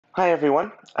Hi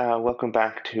everyone, welcome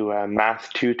back to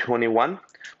Math 221.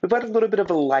 We've had a little bit of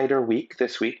a lighter week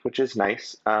this week, which is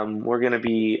nice. We're going to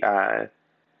be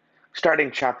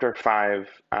starting Chapter 5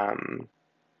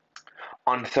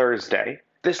 on Thursday.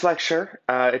 This lecture,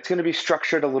 it's going to be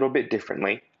structured a little bit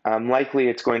differently. Likely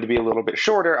it's going to be a little bit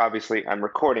shorter. Obviously, I'm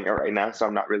recording it right now, so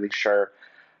I'm not really sure,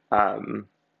 um,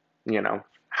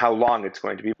 how long it's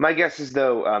going to be. My guess is,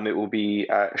 though, it will be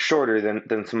shorter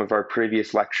than some of our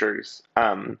previous lectures.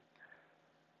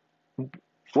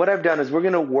 What I've done is we're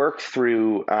going to work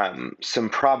through some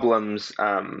problems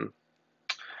about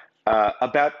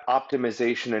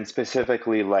optimization and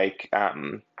specifically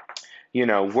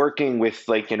working with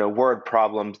word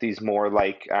problems, these more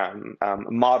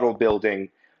model building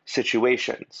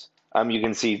situations. You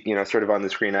can see, sort of on the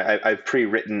screen, I've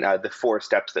pre-written the 4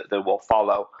 steps that will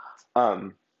follow.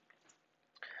 Um,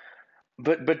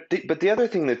 but the other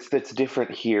thing that's different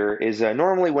here is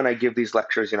normally when I give these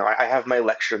lectures, I have my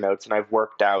lecture notes and I've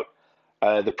worked out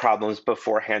the problems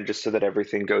beforehand just so that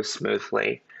everything goes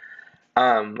smoothly.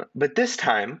 But this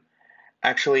time,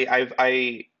 actually,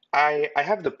 I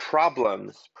have the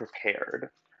problems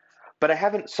prepared, but I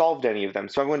haven't solved any of them.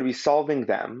 So I'm going to be solving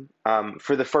them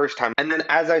for the first time, and then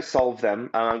as I solve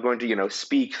them, I'm going to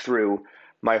speak through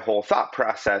my whole thought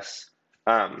process.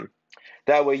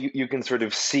 That way, you can sort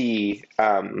of see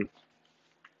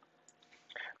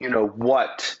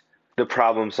what the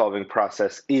problem solving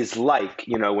process is like,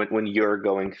 when you're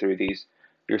going through these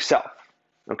yourself.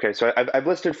 Okay, so I've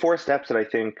listed 4 steps that I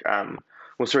think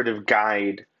will sort of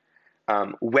guide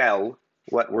well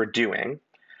what we're doing.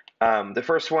 The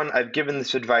first one, I've given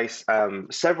this advice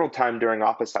several times during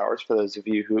office hours. For those of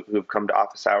you who've come to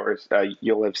office hours,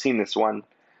 you'll have seen this one.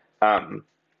 Um,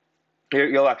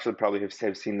 you'll actually probably have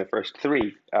seen the first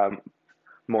 3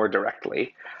 more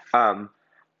directly.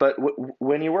 But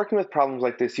when you're working with problems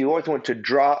like this, you always want to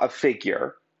draw a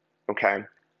figure, okay,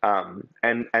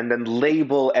 and then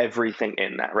label everything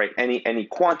in that, right? Any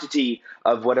quantity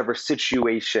of whatever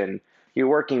situation you're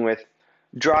working with,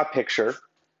 draw a picture,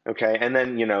 okay, and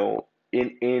then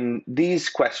in these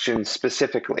questions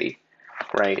specifically,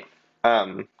 right?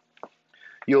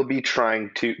 You'll be trying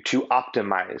to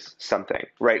optimize something,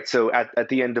 right? So at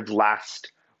the end of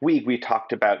last week, we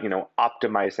talked about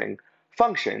optimizing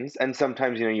functions, and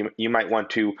sometimes you might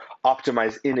want to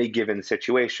optimize in a given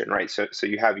situation, right? So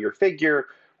you have your figure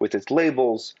with its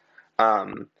labels,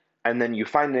 and then you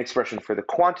find an expression for the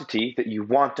quantity that you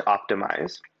want to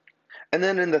optimize, and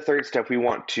then in the third step, we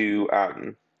want to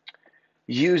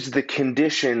use the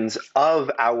conditions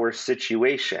of our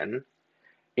situation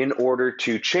in order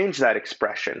to change that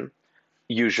expression,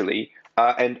 usually,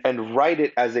 and write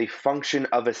it as a function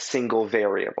of a single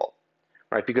variable,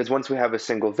 right? Because once we have a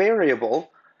single variable,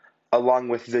 along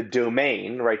with the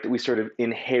domain, right, that we sort of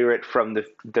inherit from the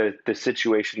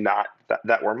situation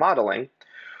that we're modeling,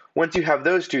 once you have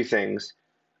those 2 things,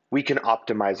 we can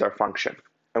optimize our function.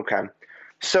 Okay,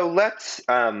 so let's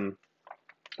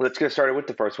get started with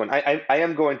the first one. I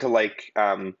am going to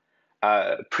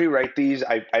pre-write these.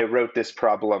 I wrote this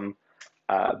problem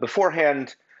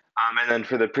beforehand, and then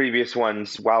for the previous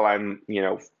ones, while I'm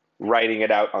writing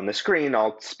it out on the screen,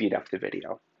 I'll speed up the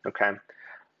video. Okay.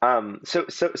 So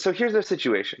here's the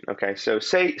situation. Okay, so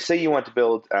say you want to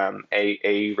build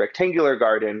a rectangular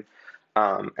garden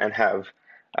and have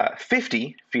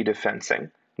 50 feet of fencing,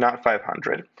 not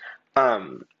 500.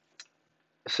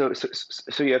 So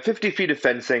you have 50 feet of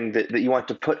fencing that you want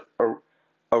to put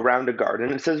around a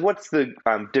garden. It says what's the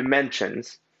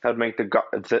dimensions that would make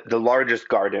the largest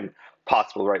garden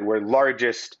possible, right? Where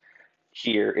largest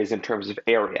here is in terms of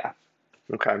area.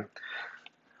 Okay.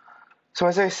 So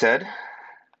as I said,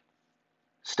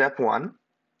 step 1,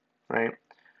 right?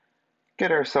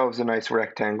 Get ourselves a nice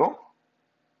rectangle,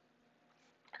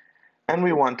 and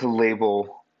we want to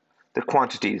label the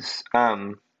quantities.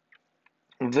 The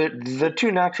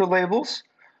 2 natural labels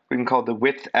we can call the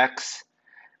width x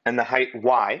and the height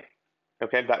y.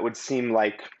 Okay, that would seem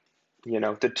like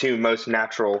the 2 most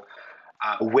natural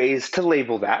ways to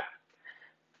label that.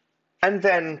 And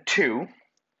then 2,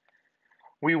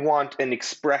 we want an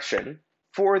expression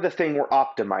for the thing we're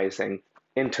optimizing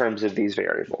in terms of these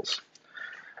variables.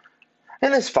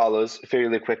 And this follows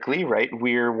fairly quickly, right?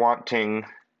 We're wanting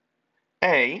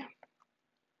A,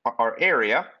 our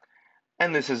area,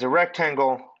 and this is a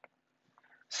rectangle,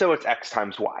 so it's x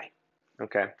times y.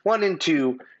 Okay, 1 and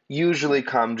 2 usually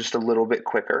come just a little bit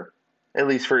quicker, at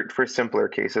least for simpler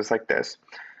cases like this.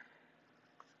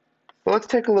 But let's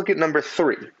take a look at number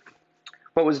 3.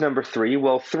 What was number 3?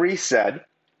 Well, 3 said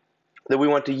that we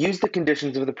want to use the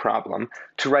conditions of the problem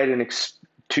to write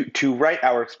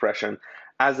our expression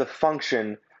as a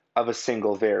function of a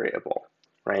single variable,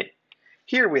 right?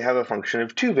 Here we have a function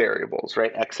of two variables,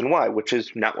 right? X and Y, which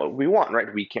is not what we want,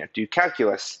 right? We can't do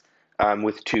calculus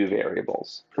with two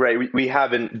variables, right? We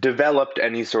haven't developed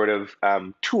any sort of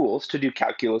tools to do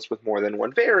calculus with more than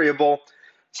one variable,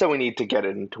 so we need to get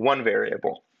it into one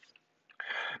variable.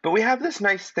 But we have this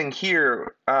nice thing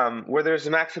here where there's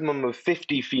a maximum of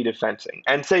 50 feet of fencing.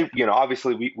 And say,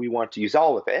 obviously we want to use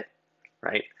all of it,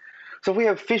 right? So if we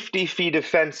have 50 feet of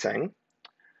fencing,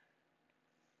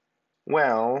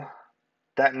 well,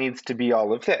 that needs to be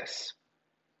all of this,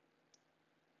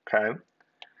 okay?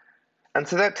 And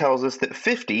so that tells us that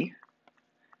 50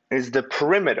 is the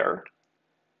perimeter,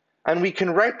 and we can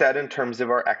write that in terms of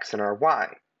our X and our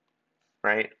Y,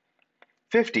 right?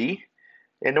 50,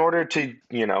 in order to,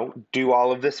 do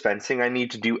all of this fencing, I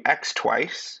need to do X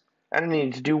twice, and I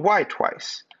need to do Y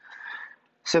twice.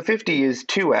 So 50 is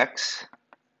 2X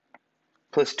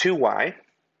plus 2Y.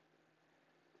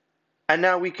 And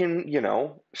now we can,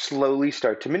 slowly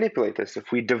start to manipulate this.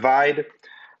 If we divide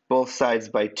both sides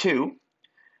by 2,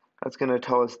 that's going to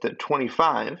tell us that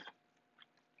 25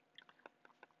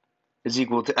 is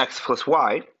equal to X plus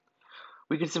Y.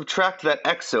 We can subtract that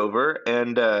X over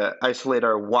and isolate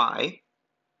our Y.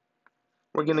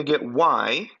 We're going to get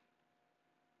Y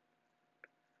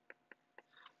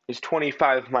is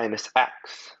 25 minus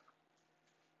X.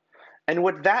 And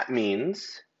what that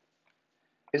means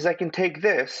is I can take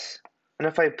this, and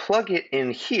if I plug it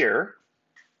in here,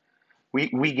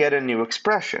 we get a new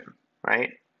expression,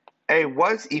 right? A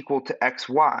was equal to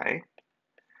xy,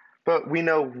 but we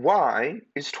know y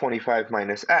is 25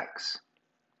 minus x.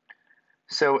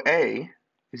 So A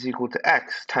is equal to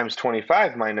x times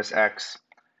 25 minus x,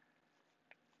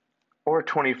 or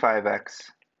 25x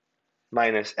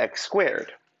minus x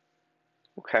squared.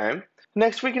 Okay.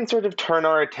 Next, we can sort of turn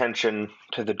our attention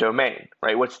to the domain,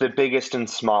 right? What's the biggest and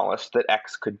smallest that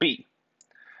x could be?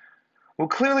 Well,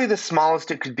 clearly the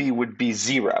smallest it could be would be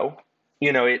 0.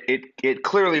 It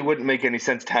clearly wouldn't make any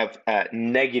sense to have a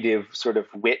negative sort of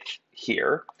width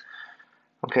here.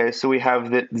 Okay, so we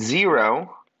have that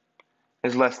 0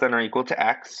 is less than or equal to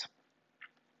x.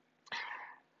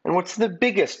 And what's the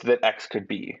biggest that x could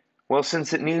be? Well,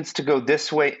 since it needs to go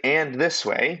this way and this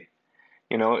way,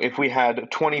 if we had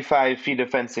 25 feet of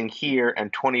fencing here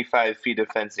and 25 feet of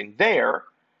fencing there,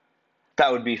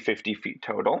 that would be 50 feet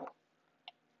total.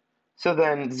 So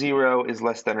then 0 is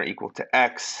less than or equal to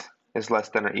x is less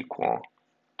than or equal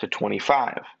to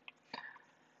 25.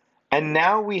 And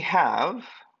now we have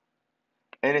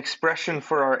an expression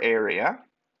for our area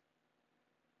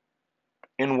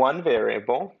in one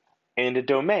variable and a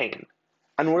domain,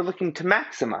 and we're looking to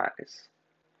maximize.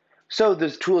 So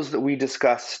those tools that we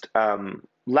discussed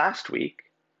last week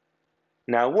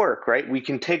now work, right? We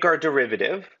can take our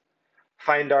derivative,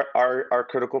 find our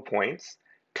critical points,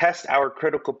 test our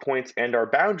critical points and our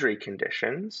boundary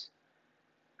conditions,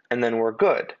 and then we're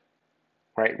good,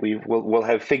 right? We'll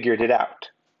have figured it out,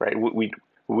 right?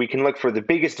 We can look for the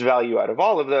biggest value out of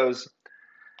all of those,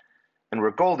 and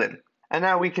we're golden. And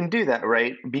now we can do that,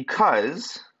 right?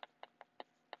 Because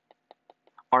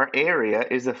our area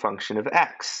is a function of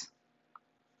x.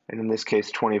 And in this case,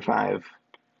 25x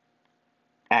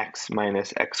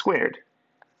minus x squared.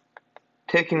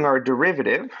 Taking our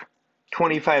derivative,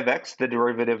 25x, the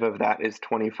derivative of that is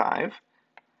 25.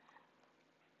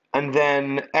 And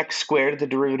then x squared, the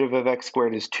derivative of x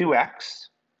squared is 2x.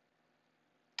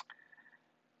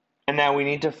 And now we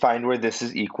need to find where this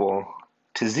is equal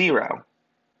to 0.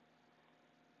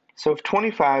 So if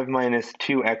 25 minus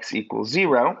 2x equals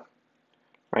 0,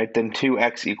 right, then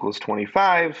 2x equals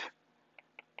 25,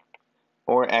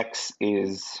 or x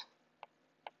is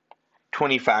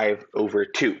 25 over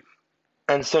 2.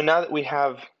 And so now that we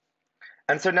have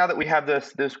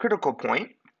this critical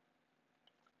point,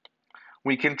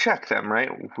 we can check them,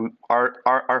 right?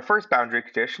 Our first boundary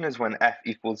condition is when x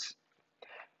equals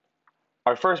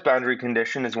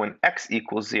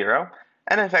 0,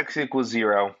 and if x equals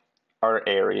 0, our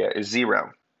area is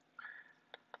 0.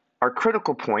 Our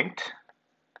critical point,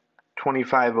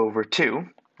 25 over 2,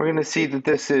 we're going to see that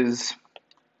this is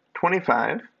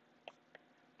 25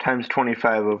 times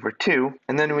 25 over 2,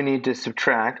 and then we need to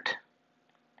subtract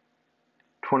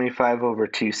 25 over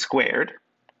 2 squared.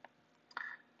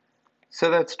 So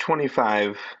that's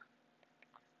 25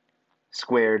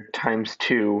 squared times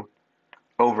 2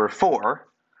 over 4,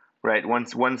 right?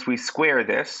 Once we square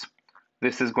this,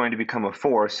 this is going to become a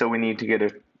 4, so we need to get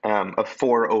a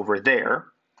 4 over there,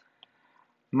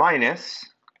 minus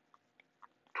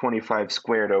 25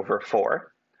 squared over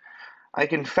 4. I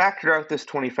can factor out this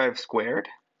 25 squared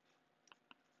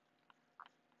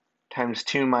times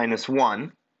 2 minus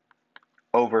 1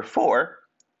 over 4,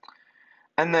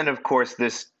 And then, of course,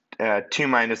 this 2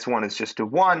 minus 1 is just a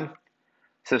 1.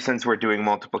 So since we're doing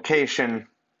multiplication,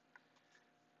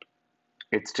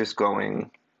 it's just going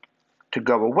to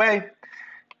go away.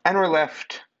 And we're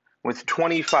left with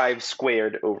 25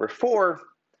 squared over 4,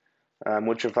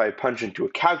 which if I punch into a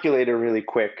calculator really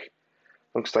quick,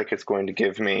 looks like it's going to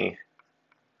give me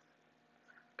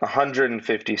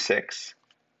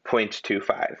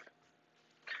 156.25.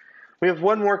 We have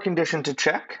one more condition to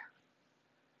check,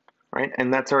 right?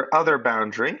 And that's our other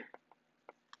boundary.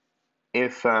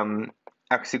 If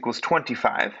x equals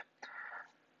 25.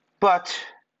 But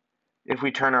if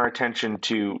we turn our attention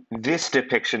to this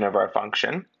depiction of our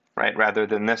function, right, rather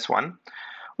than this one,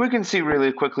 we can see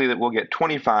really quickly that we'll get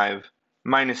 25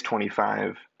 minus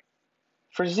 25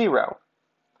 for 0.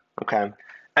 Okay,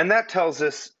 and that tells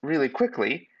us really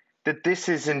quickly that this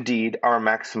is indeed our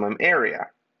maximum area.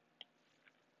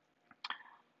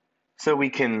 So we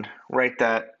can write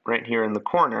that right here in the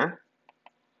corner.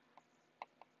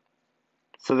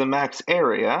 So the max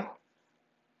area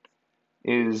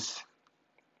is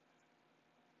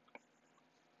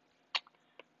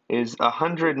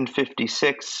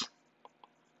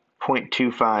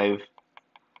 156.25.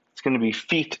 It's going to be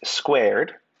feet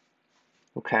squared,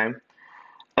 okay?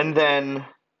 And then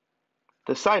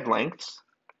the side lengths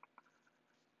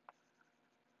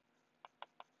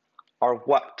are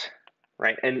what,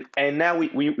 right? And now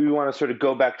we want to sort of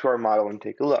go back to our model and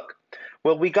take a look.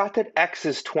 Well, we got that x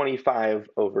is 25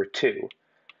 over 2.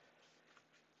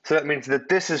 So that means that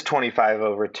this is 25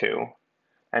 over 2,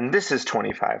 and this is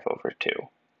 25 over 2.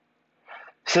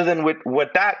 So then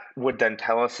what that would then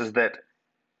tell us is that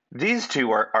these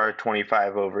two are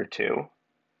 25 over 2,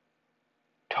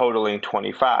 totaling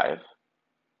 25,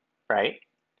 right?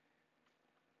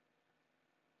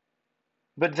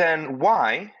 But then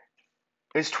y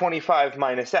is 25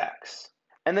 minus x.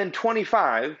 And then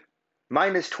 25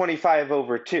 minus 25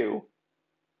 over 2,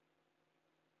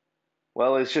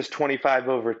 well, it's just 25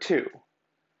 over 2.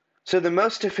 So the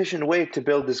most efficient way to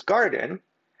build this garden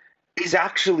is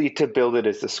actually to build it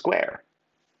as a square,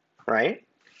 right?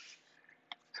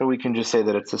 So we can just say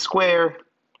that it's a square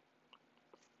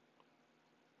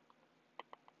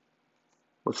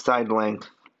with side length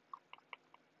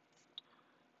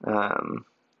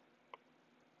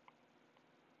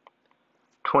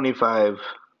 25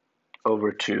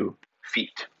 over 2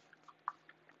 feet.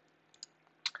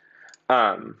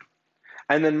 And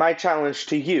then my challenge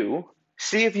to you,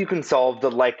 see if you can solve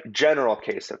the general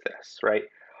case of this, right?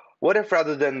 What if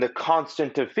rather than the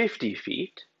constant of 50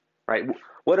 feet, right?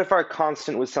 What if our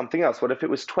constant was something else? What if it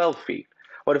was 12 feet?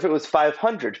 What if it was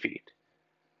 500 feet?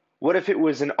 What if it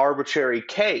was an arbitrary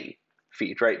k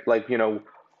feet, right?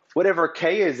 Whatever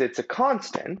k is, it's a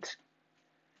constant.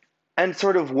 And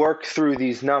sort of work through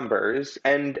these numbers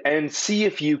and see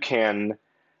if you can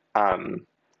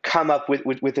come up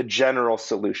with a general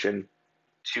solution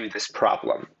to this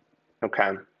problem,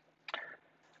 okay?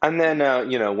 And then,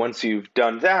 once you've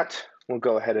done that, we'll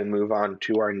go ahead and move on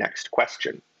to our next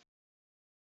question.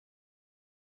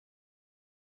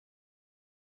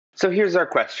 So here's our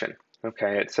question,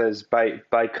 okay? It says, by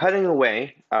cutting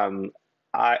away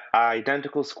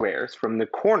identical squares from the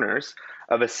corners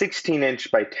of a 16-inch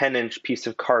by 10-inch piece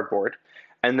of cardboard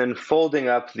and then folding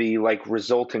up the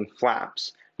resulting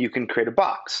flaps, you can create a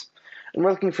box. And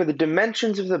we're looking for the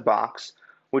dimensions of the box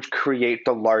which create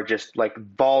the largest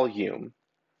volume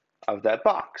of that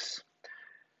box.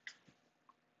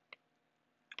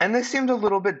 And this seemed a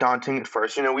little bit daunting at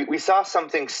first. We saw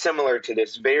something similar to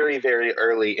this very, very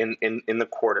early in the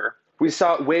quarter. We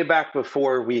saw it way back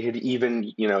before we had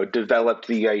even, developed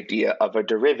the idea of a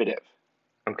derivative,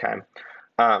 okay?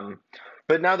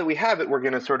 But now that we have it, we're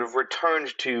going to sort of return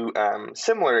to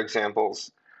similar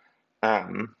examples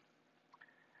and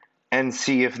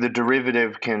see if the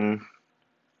derivative can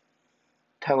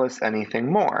tell us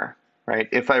anything more, right?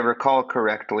 If I recall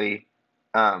correctly,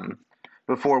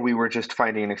 before we were just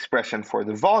finding an expression for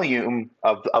the volume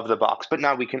of the box, but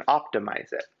now we can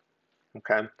optimize it,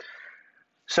 okay?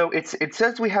 So it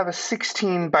says we have a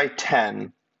 16 by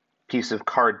 10 piece of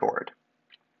cardboard.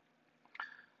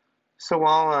 So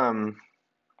I'll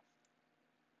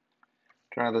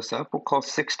draw this up. We'll call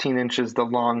 16 inches the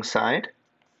long side,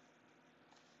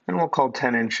 and we'll call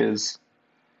 10 inches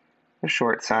the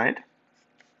short side,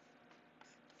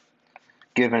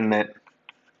 given that,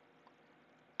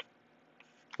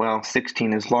 well,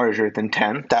 16 is larger than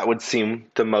 10. That would seem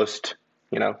the most,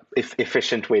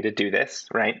 efficient way to do this,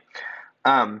 right?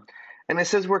 And it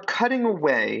says we're cutting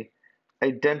away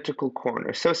identical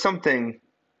corners. So something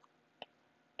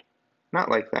not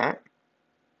like that,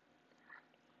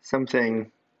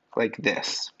 something like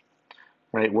this,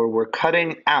 right, where we're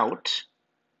cutting out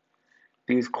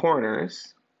these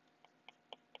corners,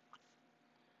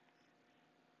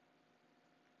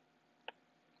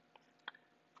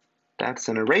 that's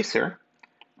an eraser,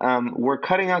 we're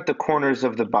cutting out the corners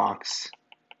of the box,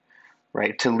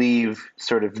 right, to leave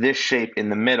sort of this shape in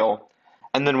the middle.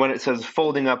 And then when it says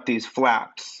folding up these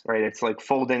flaps, right, it's like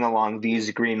folding along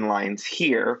these green lines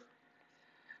here,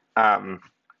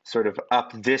 sort of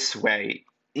up this way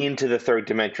into the third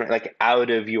dimension, like out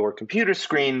of your computer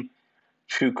screen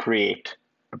to create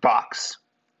a box,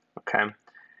 okay?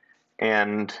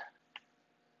 And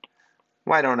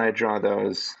why don't I draw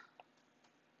those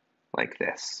like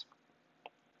this,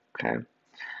 okay?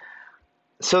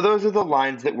 So those are the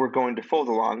lines that we're going to fold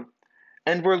along,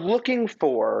 and we're looking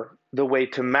for the way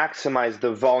to maximize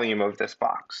the volume of this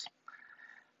box.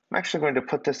 I'm actually going to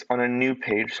put this on a new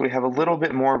page so we have a little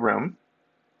bit more room.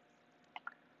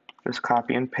 Just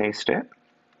copy and paste it.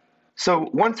 So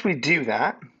once we do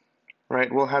that,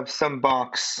 right, we'll have some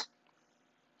box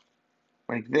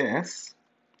like this,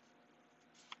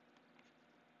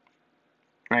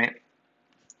 right?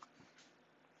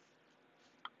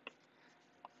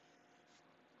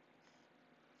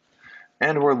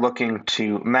 And we're looking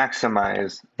to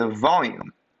maximize the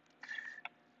volume.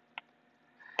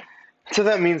 So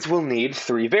that means we'll need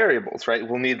 3 variables, right?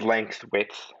 We'll need length,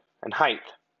 width, and height.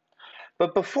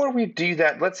 But before we do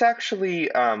that, let's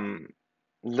actually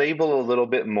label a little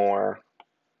bit more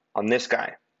on this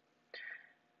guy.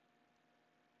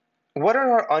 What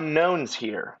are our unknowns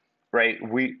here, right?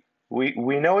 We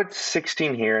know it's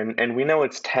 16 here, and we know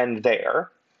it's 10 there.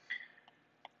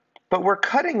 But we're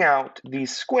cutting out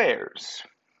these squares.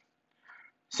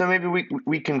 So maybe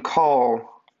we can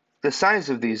call the size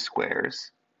of these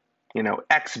squares, you know,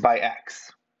 x by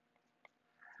x.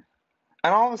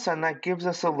 And all of a sudden, that gives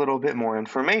us a little bit more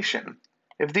information.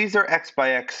 If these are x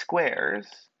by x squares,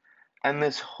 and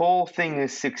this whole thing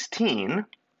is 16,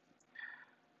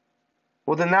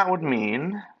 well, then that would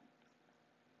mean,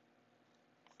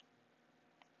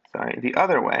 sorry, the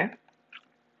other way,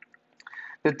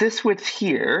 that this width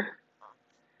here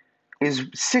is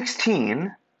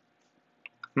 16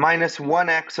 minus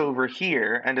 1x over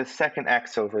here and a second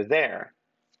x over there,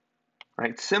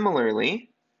 right? Similarly,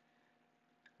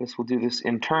 this will do this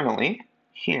internally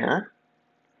here.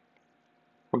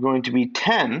 We're going to be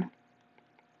 10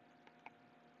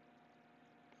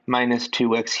 minus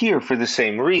 2x here for the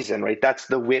same reason, right? That's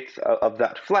the width of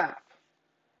that flap.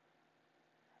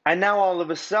 And now all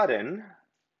of a sudden,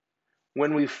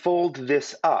 when we fold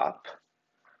this up,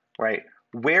 right,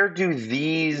 where do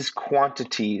these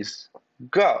quantities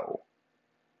go?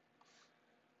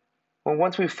 Well,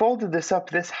 once we folded this up,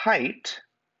 this height,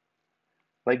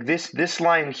 like this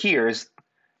line here is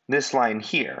this line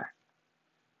here.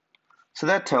 So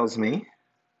that tells me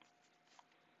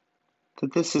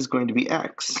that this is going to be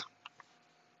x.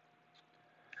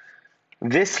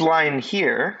 This line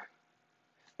here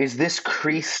is this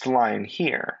creased line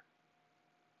here,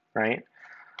 right?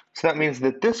 So that means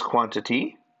that this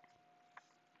quantity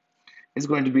is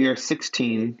going to be our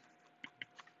 16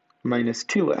 minus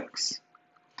 2x.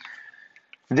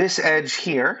 This edge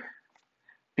here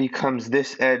becomes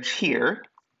this edge here.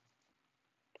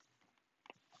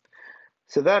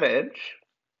 So that edge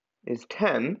is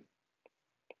 10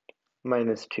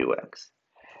 minus 2x.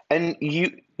 And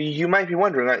you might be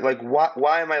wondering, like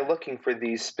why am I looking for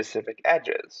these specific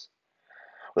edges?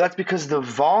 Well, that's because the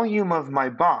volume of my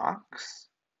box,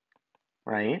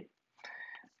 right,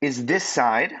 is this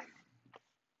side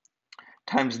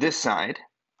times this side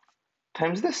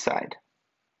times this side,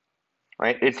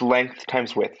 right? It's length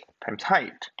times width times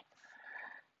height.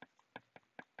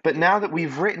 But now that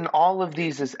we've written all of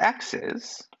these as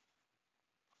x's,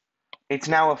 it's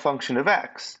now a function of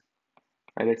x,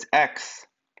 right? It's x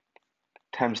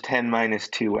times 10 minus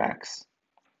 2x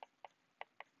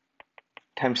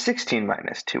times 16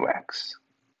 minus 2x.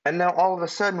 And now all of a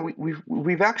sudden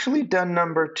we've actually done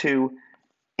number 2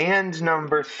 and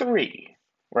number 3,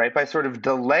 right? By sort of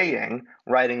delaying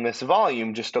writing this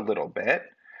volume just a little bit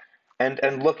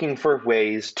and looking for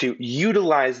ways to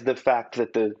utilize the fact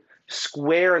that the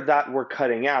square that we're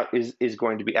cutting out is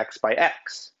going to be x by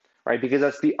x, right? Because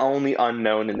that's the only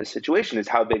unknown in the situation, is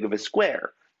how big of a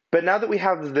square. But now that we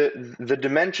have the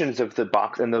dimensions of the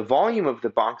box and the volume of the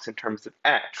box in terms of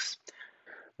x,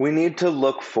 we need to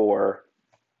look for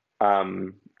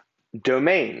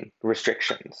domain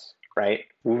restrictions, right?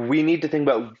 We need to think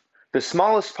about the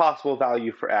smallest possible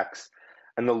value for x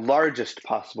and the largest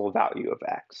possible value of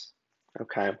x,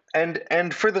 okay?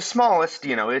 And for the smallest,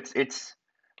 you know, it's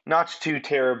not too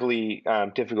terribly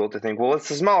difficult to think, well, what's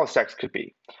the smallest x could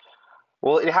be?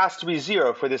 Well, it has to be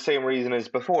 0 for the same reason as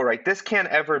before, right? This can't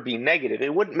ever be negative.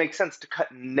 It wouldn't make sense to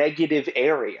cut negative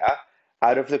area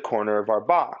out of the corner of our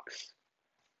box.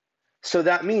 So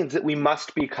that means that we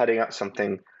must be cutting out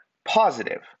something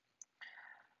positive.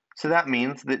 So that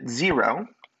means that 0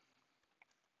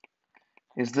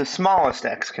 is the smallest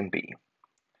x can be.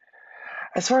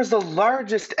 As far as the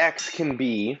largest x can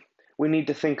be, we need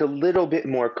to think a little bit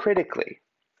more critically,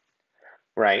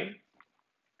 right?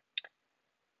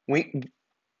 We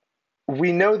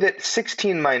know that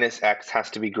 16 minus x has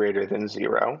to be greater than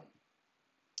 0.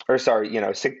 Or sorry,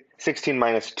 16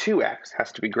 minus 2x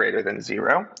has to be greater than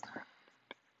 0.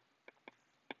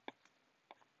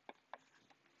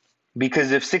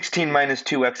 Because if 16 minus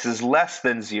 2x is less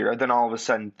than 0, then all of a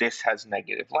sudden this has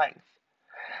negative length.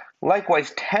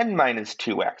 Likewise, 10 minus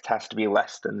 2x has to be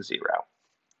less than 0.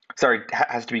 Sorry,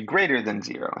 has to be greater than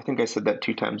 0. I think I said that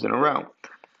 2 times in a row.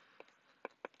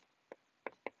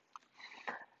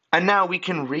 And now we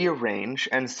can rearrange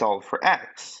and solve for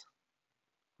x,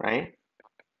 right?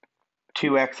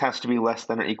 2x has to be less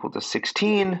than or equal to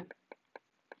 16,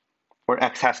 or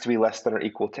x has to be less than or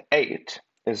equal to 8,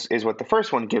 is what the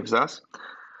first one gives us.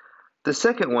 The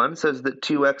second one says that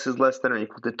 2x is less than or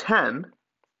equal to 10,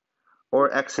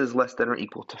 or x is less than or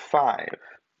equal to 5.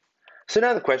 So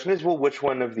now the question is, well, which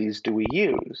one of these do we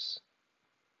use?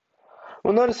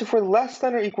 Well, notice if we're less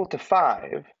than or equal to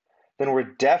 5, then we're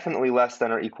definitely less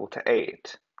than or equal to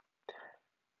 8.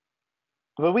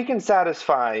 But we can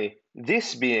satisfy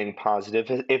this being positive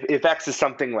if x is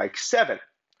something like 7.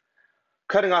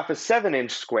 Cutting off a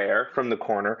 7-inch square from the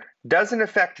corner doesn't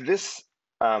affect this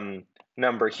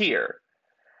number here.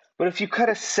 But if you cut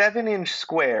a 7-inch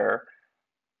square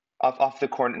off the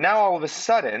corner, now all of a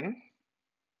sudden,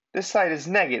 this side is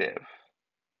negative,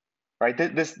 right?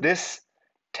 This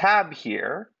tab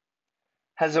here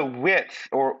has a width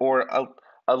or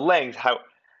a length,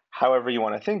 however you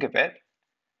want to think of it,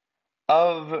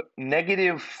 of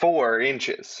negative 4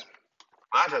 inches.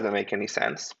 That doesn't make any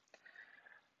sense.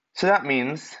 So that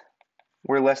means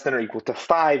we're less than or equal to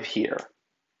 5 here.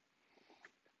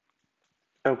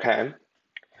 Okay.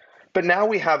 But now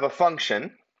we have a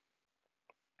function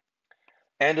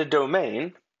and a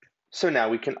domain, so now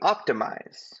we can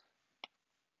optimize.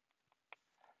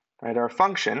 Right, our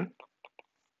function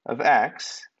of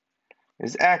x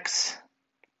is x,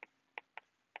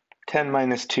 10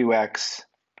 minus 2x,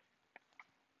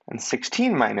 and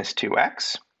 16 minus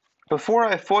 2x. Before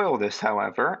I FOIL this,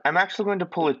 however, I'm actually going to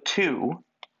pull a 2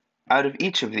 out of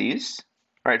each of these.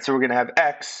 Right, so we're going to have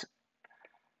x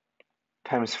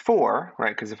times 4,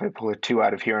 right, because if I pull a 2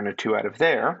 out of here and a 2 out of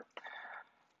there,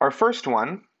 our first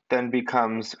one then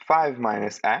becomes 5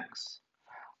 minus x.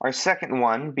 Our second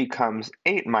one becomes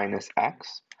 8 minus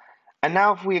x. And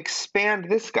now if we expand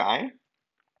this guy,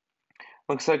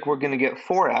 looks like we're going to get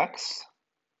 4x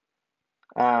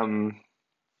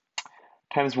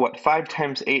times what? 5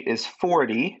 times 8 is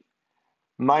 40,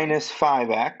 minus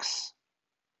 5x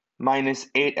minus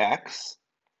 8x is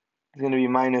going to be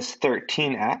minus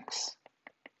 13x.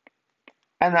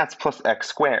 And that's plus x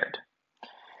squared.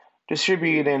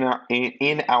 Distributed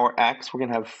in our x, we're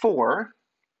going to have 4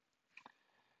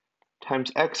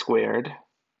 times x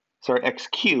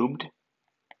cubed,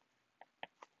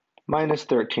 minus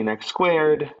 13x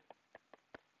squared,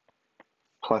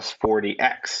 plus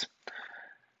 40x.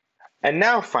 And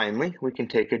now, finally, we can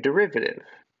take a derivative.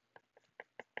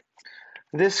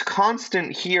 This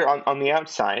constant here on the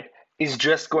outside is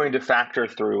just going to factor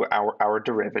through our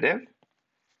derivative.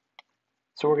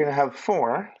 So we're going to have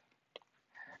 4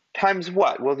 times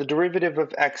what? Well, the derivative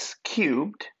of x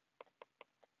cubed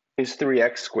is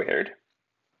 3x squared.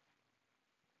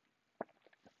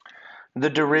 The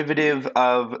derivative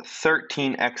of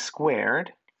 13x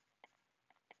squared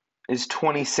is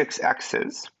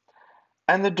 26x's.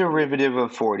 And the derivative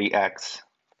of 40x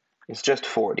is just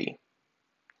 40.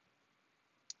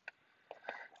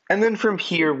 And then from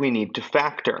here, we need to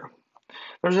factor.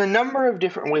 There's a number of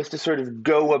different ways to sort of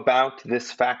go about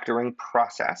this factoring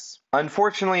process.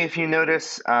 Unfortunately, if you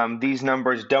notice, these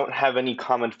numbers don't have any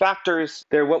common factors.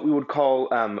 They're what we would call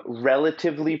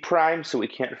relatively prime, so we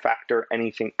can't factor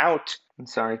anything out. I'm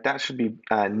sorry, that should be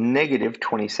negative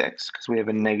 26, because we have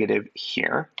a negative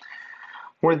here.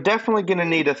 We're definitely going to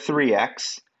need a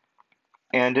 3x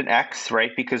and an x,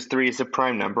 right? Because 3 is a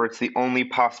prime number. It's the only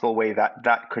possible way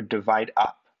that could divide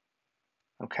up.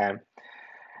 Okay.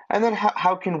 And then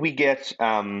how can we get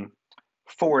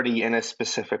 40 in a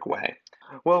specific way?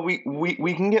 Well,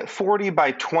 we can get 40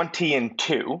 by 20 and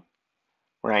 2,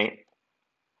 right?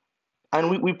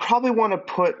 And we probably want to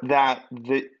put we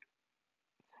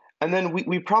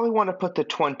probably want to put the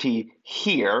 20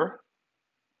 here,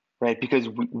 right? Because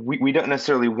we don't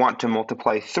necessarily want to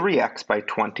multiply 3x by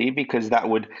 20 because that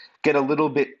would get a little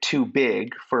bit too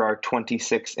big for our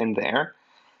 26 in there.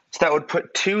 So that would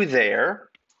put 2 there.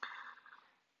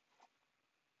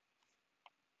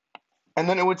 And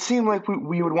then it would seem like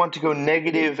we would want to go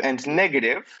negative and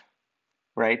negative,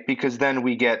 right? Because then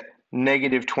we get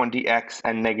negative 20x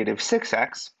and negative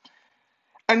 6x.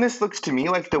 And this looks to me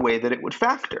like the way that it would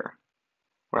factor,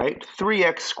 right?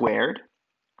 3x squared.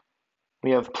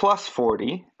 We have plus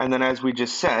 40, and then as we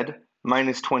just said,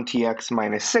 minus 20x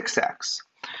minus 6x.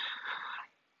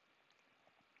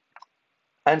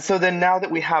 And so then now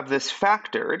that we have this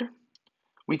factored,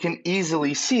 we can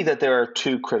easily see that there are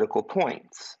 2 critical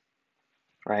points,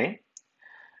 right?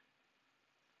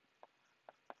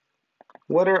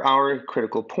 What are our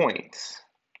critical points?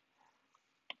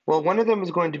 Well, one of them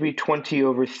is going to be 20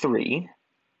 over 3,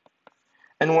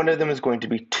 and one of them is going to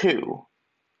be 2.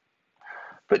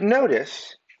 But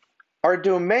notice, our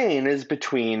domain is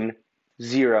between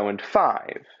 0 and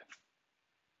 5.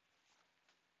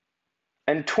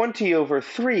 And 20 over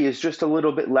 3 is just a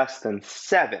little bit less than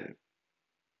 7.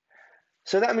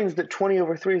 So that means that 20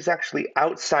 over 3 is actually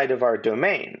outside of our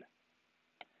domain.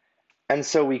 And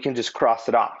so we can just cross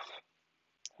it off.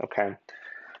 Okay,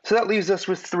 so that leaves us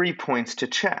with 3 points to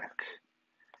check.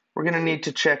 We're going to need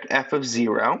to check f of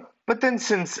 0. But then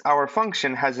since our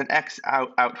function has an x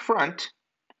out front,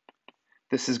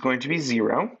 this is going to be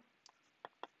 0.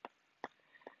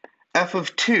 F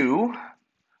of 2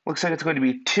 looks like it's going to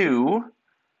be 2.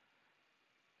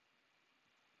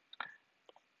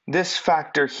 This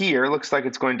factor here looks like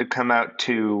it's going to come out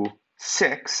to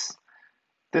 6.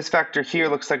 This factor here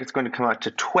looks like it's going to come out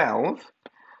to 12.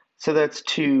 So that's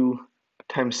 2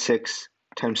 times 6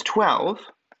 times 12,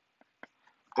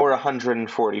 or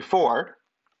 144.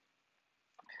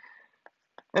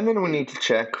 And then we need to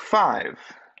check 5.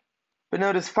 But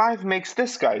notice 5 makes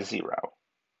this guy 0,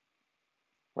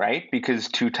 right? Because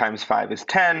 2 times 5 is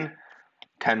 10.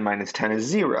 10 minus 10 is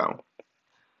 0.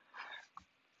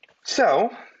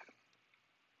 So,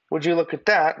 would you look at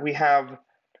that? We have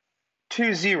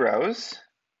 2 zeros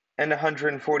and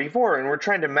 144, and we're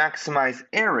trying to maximize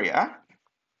area,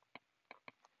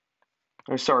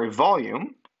 or sorry,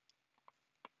 volume.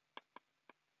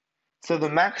 So the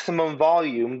maximum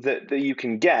volume that you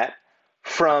can get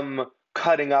from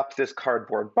cutting up this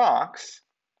cardboard box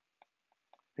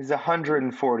is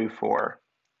 144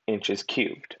 inches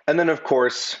cubed. And then, of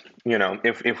course, you know,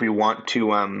 if we want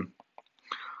to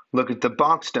look at the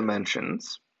box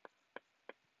dimensions,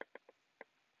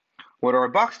 what are our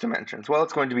box dimensions? Well,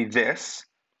 it's going to be this,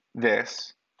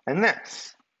 this, and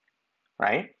this,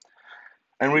 right?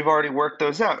 And we've already worked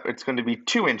those out. It's going to be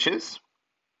 2 inches.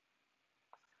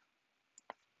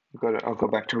 I'll go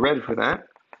back to red for that.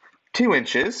 2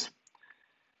 inches.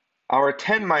 Our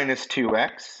 10 minus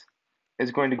 2x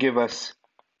is going to give us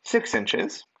 6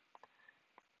 inches.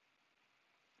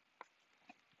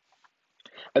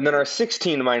 And then our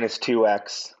 16 minus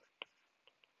 2x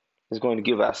is going to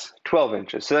give us 12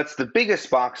 inches. So that's the biggest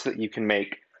box that you can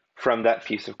make from that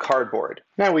piece of cardboard.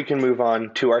 Now we can move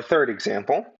on to our third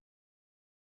example.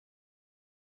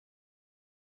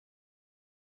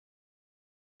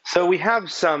 So we have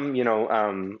some,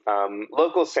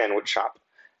 local sandwich shop,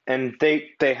 and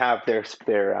they have their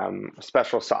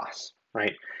special sauce,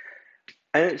 right?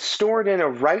 And it's stored in a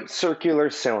right circular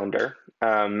cylinder,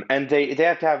 and they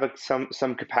have to have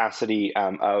some capacity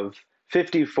of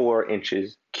 54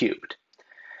 inches cubed.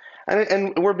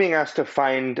 And we're being asked to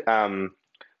find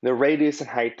the radius and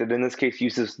height that in this case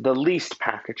uses the least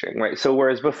packaging, right? So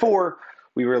whereas before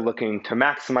we were looking to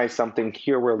maximize something,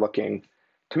 here we're looking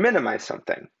to minimize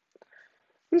something.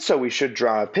 And so we should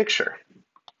draw a picture.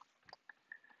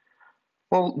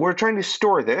 Well, we're trying to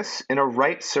store this in a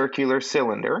right circular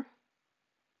cylinder,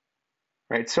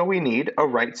 right? So we need a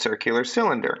right circular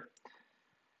cylinder.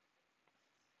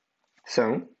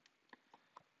 So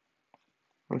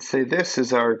let's say this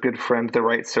is our good friend, the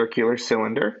right circular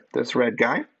cylinder, this red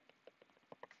guy.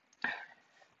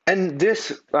 And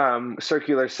this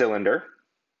circular cylinder,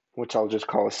 which I'll just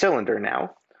call a cylinder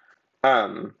now,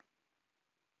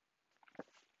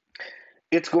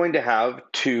 it's going to have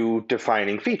 2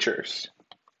 defining features,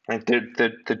 right?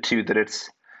 The 2 that it's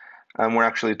we're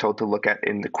actually told to look at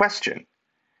in the question.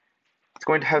 It's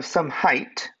going to have some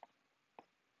height,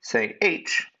 say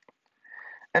h,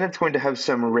 and it's going to have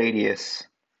some radius,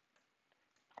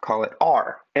 call it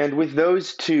r. And with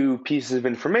those 2 pieces of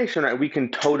information, right, we can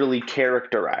totally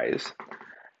characterize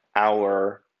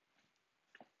our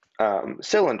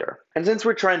cylinder. And since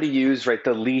we're trying to use, right,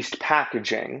 the least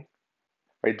packaging,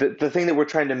 right, the thing that we're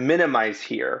trying to minimize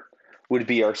here, would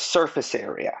be our surface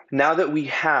area. Now that we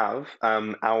have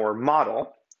our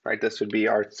model, right, this would be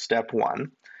our step 1,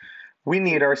 we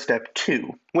need our step 2,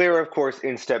 where, of course,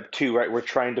 in step 2, right, we're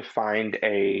trying to find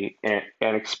an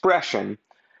expression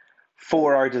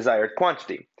for our desired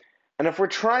quantity. And if we're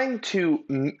trying to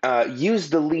use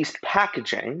the least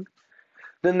packaging,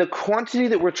 then the quantity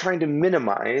that we're trying to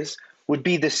minimize would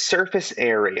be the surface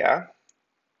area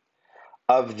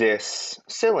of this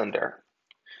cylinder.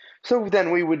 So then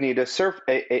we would need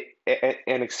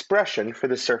an expression for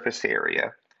the surface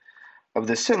area of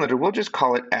the cylinder. We'll just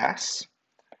call it S.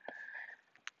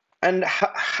 And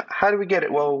how do we get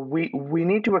it? Well, we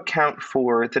need to account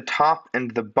for the top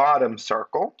and the bottom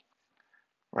circle,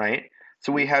 right?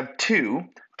 So we have 2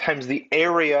 times the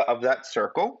area of that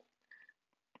circle,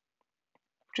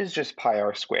 which is just pi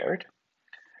r squared.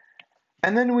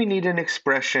 And then we need an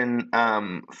expression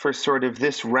for sort of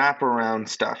this wraparound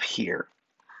stuff here.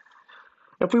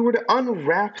 If we were to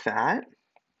unwrap that,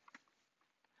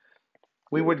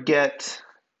 we would get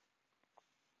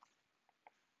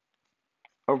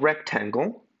a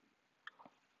rectangle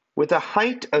with a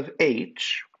height of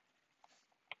h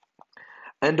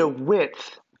and a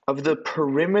width of the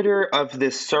perimeter of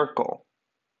this circle,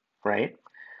 right?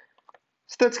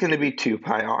 So that's going to be 2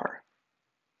 pi r,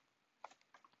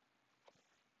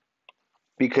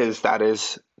 because that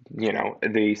is,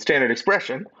 the standard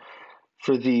expression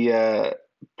for the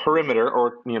perimeter,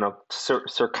 or,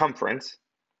 circumference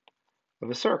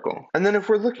of a circle. And then if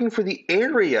we're looking for the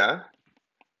area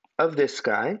of this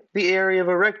guy, the area of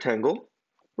a rectangle,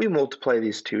 we multiply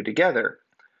these 2 together.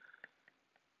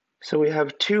 So we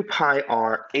have 2 pi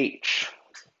r h.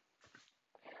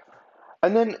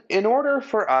 And then in order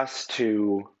for us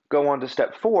to go on to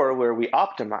step 4, where we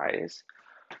optimize,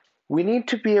 we need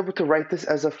to be able to write this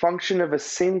as a function of a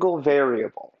single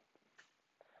variable,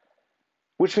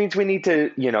 which means we need to,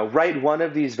 write one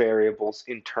of these variables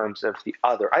in terms of the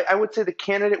other. I would say the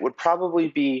candidate would probably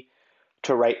be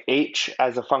to write h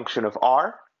as a function of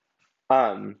r,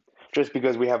 just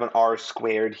because we have an r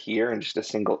squared here and just a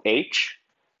single h.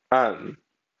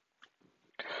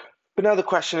 But now the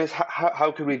question is,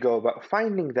 how could we go about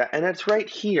finding that? And it's right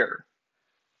here,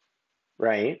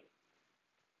 right?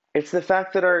 It's the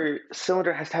fact that our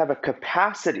cylinder has to have a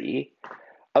capacity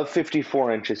of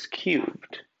 54 inches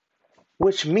cubed,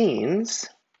 which means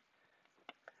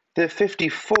that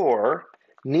 54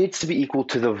 needs to be equal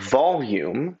to the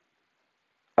volume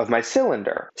of my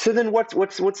cylinder. So then what's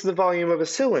the volume of a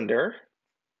cylinder?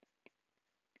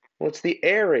 Well, it's the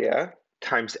area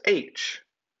times h.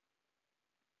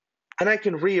 And I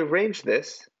can rearrange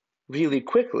this really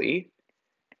quickly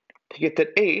to get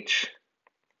that h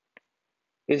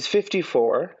is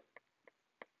 54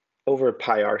 over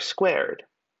pi r squared.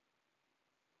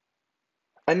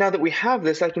 And now that we have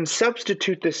this, I can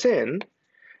substitute this in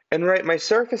and write my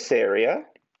surface area,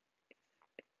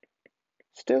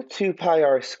 still 2 pi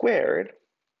r squared,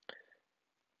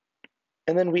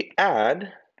 and then we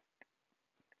add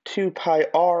 2 pi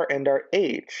r, and our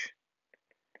h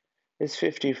is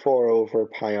 54 over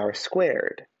pi r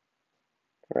squared,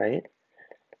 right?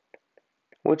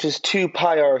 Which is 2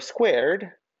 pi r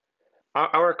squared.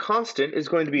 Our constant is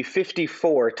going to be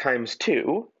 54 times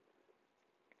 2,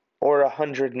 or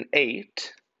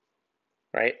 108,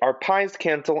 right? Our pi's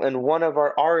cancel and one of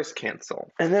our r's cancel.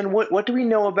 And then what do we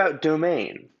know about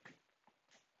domain?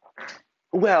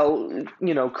 Well,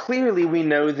 clearly we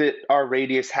know that our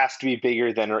radius has to be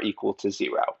bigger than or equal to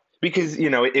 0. Because,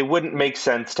 it wouldn't make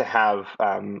sense to have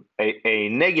a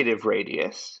negative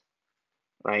radius,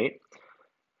 right?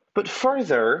 But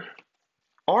further,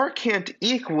 r can't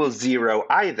equal 0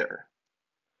 either.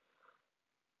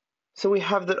 So we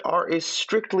have that r is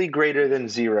strictly greater than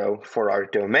 0 for our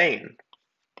domain.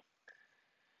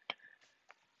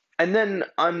 And then,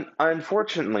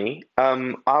 unfortunately,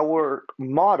 our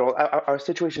model, our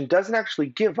situation doesn't actually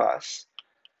give us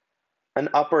an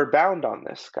upper bound on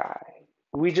this guy.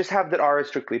 We just have that r is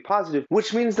strictly positive,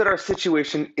 which means that our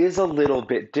situation is a little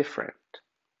bit different,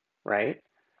 right?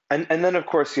 And then, of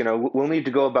course, we'll need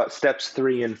to go about steps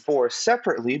 3 and 4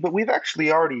 separately, but we've actually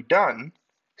already done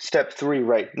step 3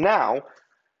 right now,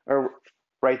 or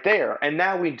right there, and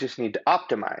now we just need to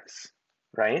optimize,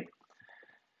 right?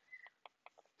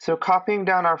 So copying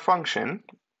down our function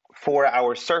for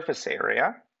our surface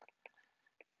area,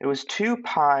 it was 2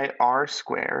 pi r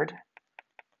squared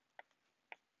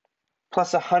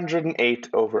plus 108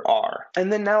 over r.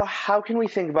 And then now, how can we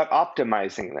think about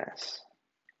optimizing this?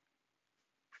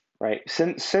 Right?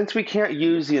 Since we can't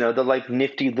use, the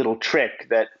nifty little trick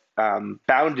that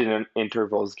bounded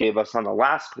intervals gave us on the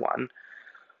last one,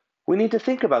 we need to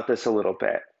think about this a little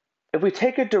bit. If we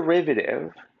take a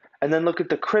derivative and then look at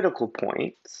the critical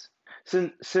points,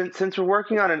 since we're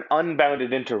working on an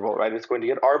unbounded interval, right, it's going to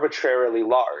get arbitrarily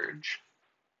large,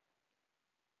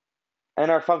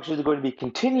 and our function is going to be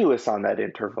continuous on that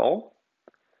interval,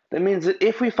 that means that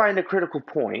if we find a critical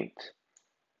point,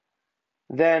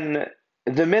 then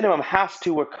the minimum has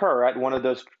to occur at one of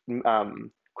those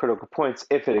critical points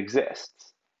if it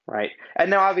exists, right? And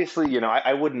now, obviously,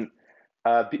 I wouldn't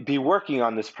be working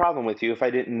on this problem with you if I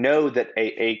didn't know that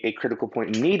a critical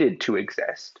point needed to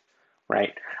exist,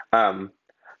 right?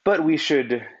 But we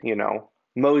should,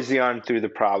 mosey on through the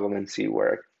problem and see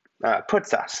where it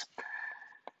puts us.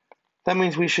 That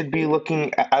means we should be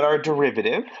looking at our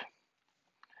derivative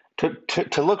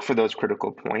to look for those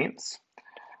critical points.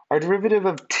 Our derivative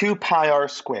of 2 pi r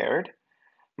squared,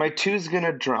 my 2 is going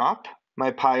to drop,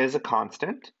 my pi is a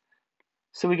constant,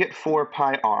 so we get 4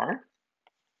 pi r.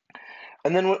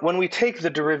 And then when we take the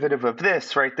derivative of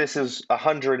this, right, this is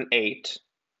 108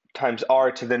 times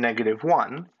r to the negative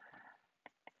 1.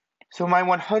 So my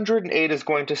 108 is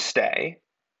going to stay,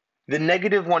 the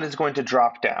negative 1 is going to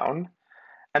drop down,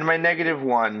 and my negative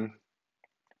 1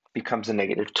 becomes a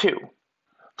negative 2.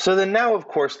 So then now, of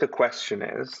course, the question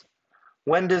is,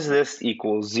 when does this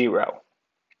equal 0,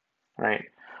 right?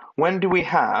 When do we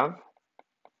have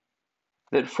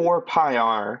that 4 pi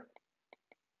r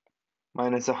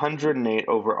minus 108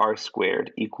 over r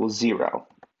squared equals 0?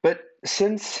 But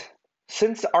since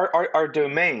our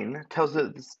domain tells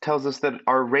us that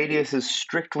our radius is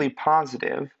strictly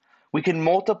positive, we can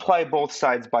multiply both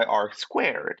sides by r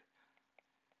squared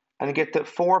and get that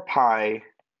 4 pi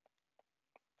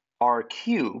r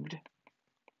cubed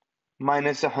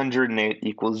minus 108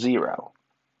 equals 0,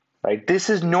 right? This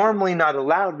is normally not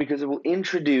allowed because it will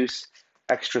introduce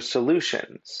extra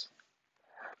solutions.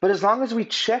 But as long as we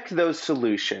check those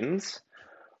solutions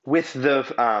with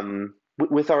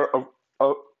with our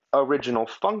original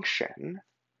function,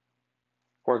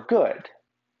 we're good,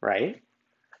 right?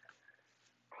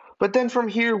 But then from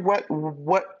here, what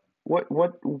do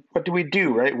we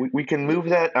do, right? We can move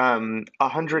that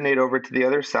 108 over to the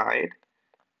other side.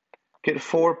 Get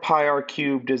 4 pi r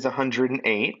cubed is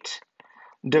 108.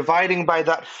 Dividing by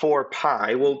that 4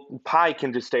 pi, well, pi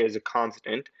can just stay as a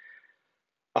constant.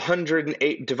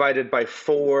 108 divided by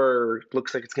 4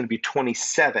 looks like it's going to be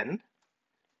 27,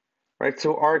 right?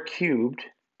 So r cubed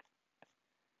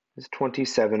is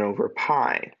 27 over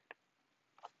pi.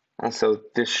 Also,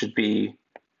 this should be,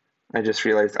 I just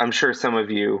realized, I'm sure some of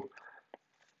you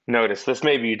noticed this.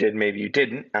 Maybe you did, maybe you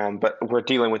didn't, but we're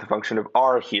dealing with a function of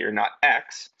r here, not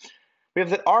x. We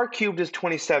have that r cubed is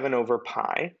 27 over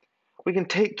pi. We can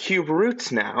take cube roots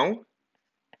now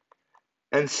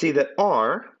and see that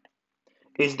r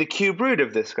is the cube root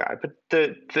of this guy. But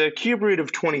the cube root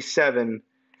of 27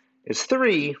 is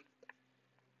 3,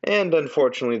 and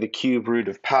unfortunately the cube root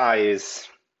of pi is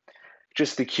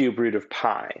just the cube root of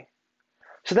pi.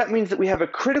 So that means that we have a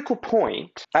critical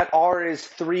point at r is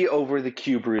 3 over the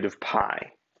cube root of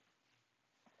pi.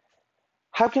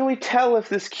 How can we tell if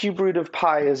this cube root of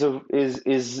pi is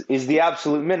the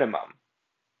absolute minimum,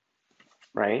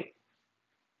 right?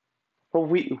 Well,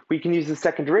 we can use the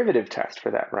second derivative test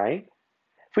for that, right?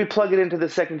 If we plug it into the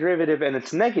second derivative and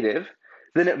it's negative,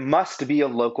 then it must be a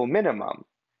local minimum.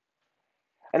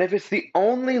 And if it's the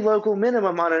only local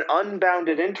minimum on an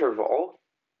unbounded interval,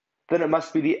 then it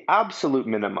must be the absolute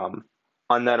minimum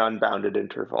on that unbounded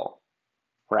interval,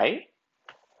 right?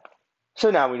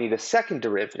 So now we need a second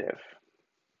derivative.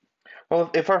 Well,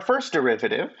 if our first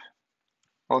derivative,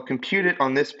 I'll compute it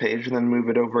on this page and then move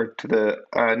it over to the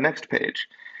next page.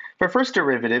 If our first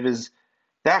derivative is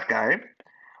that guy,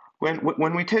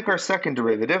 when we take our second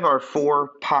derivative, our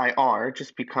 4 pi r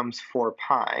just becomes 4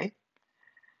 pi.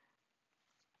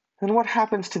 Then what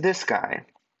happens to this guy?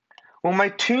 Well, my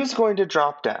 2 is going to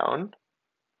drop down,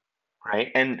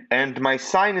 right? And my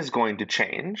sign is going to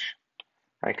change,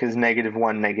 right? Because negative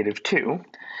 1, negative 2.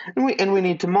 And we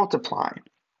need to multiply.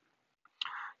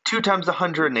 2 times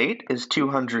 108 is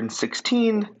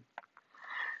 216,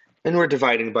 and we're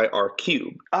dividing by r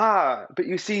cubed. But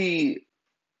you see,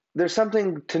 there's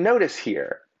something to notice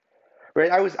here,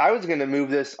 right? I was going to move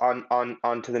this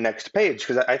onto the next page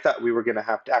because I thought we were going to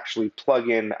have to actually plug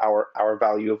in our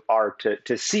value of r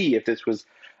to see if this was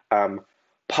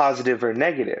positive or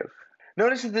negative.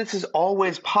 Notice that this is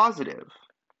always positive.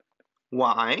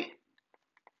 Why?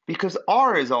 Because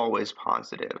r is always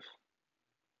positive.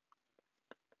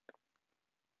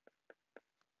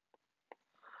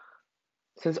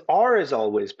 Since r is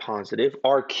always positive,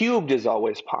 r cubed is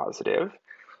always positive,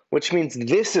 which means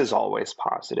this is always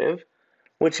positive,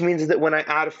 which means that when I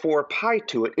add 4 pi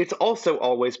to it, it's also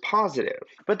always positive.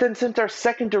 But then since our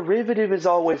second derivative is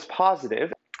always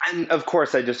positive, And of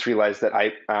course, I just realized that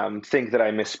I think that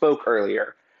I misspoke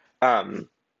earlier. Um,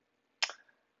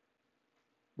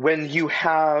 when you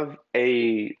have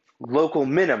a local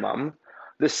minimum,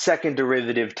 the second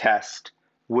derivative test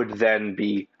would then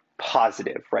be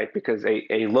positive, right? Because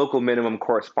a local minimum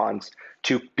corresponds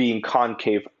to being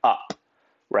concave up,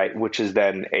 right? Which is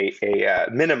then a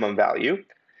minimum value.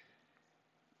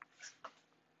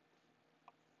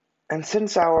 And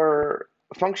since our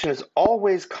function is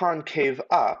always concave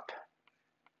up,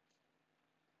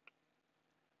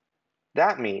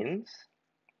 that means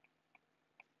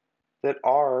that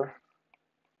r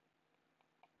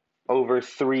over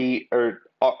 3, or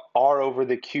r over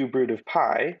the cube root of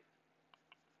pi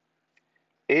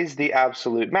is the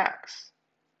absolute max,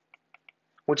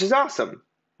 which is awesome,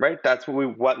 right? That's what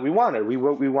we wanted. We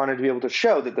wanted to be able to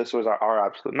show that this was our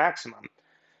absolute maximum.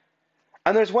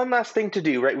 And there's one last thing to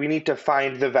do, right? We need to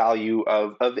find the value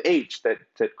of h that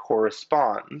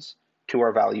corresponds to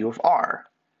our value of r.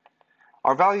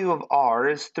 Our value of r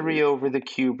is 3 over the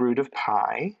cube root of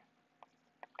pi.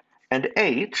 And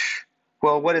h,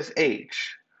 well, what is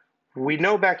h? We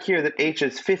know back here that h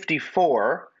is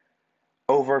 54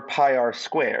 over pi r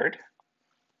squared,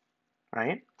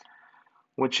 right?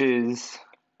 Which is,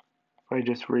 if I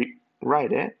just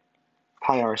rewrite it,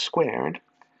 pi r squared.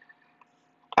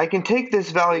 I can take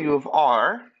this value of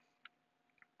r,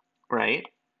 right,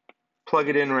 plug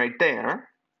it in right there.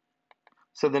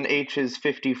 So then h is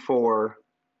 54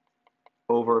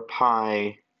 over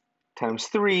pi times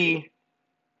 3.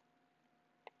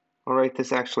 I'll write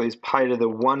this actually as pi to the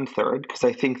 1/3, because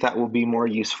I think that will be more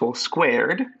useful,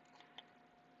 squared,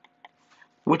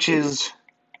 which is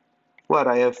what?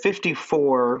 I have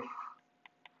 54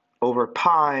 over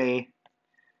pi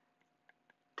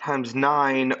times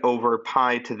 9 over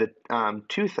pi to the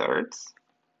 2/3.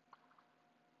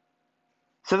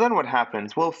 So then what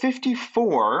happens? Well,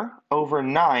 54 over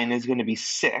 9 is going to be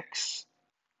 6,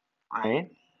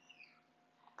 right?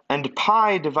 And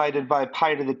pi divided by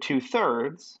pi to the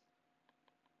 2/3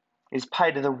 is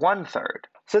pi to the 1/3.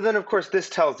 So then, of course, this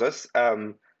tells us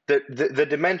that the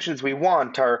dimensions we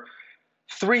want are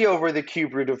 3 over the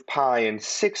cube root of pi and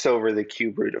 6 over the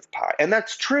cube root of pi. And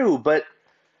that's true, but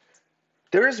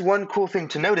there is one cool thing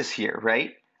to notice here,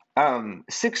 right?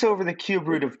 6 over the cube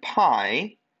root of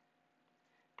pi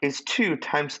is 2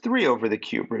 times 3 over the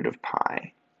cube root of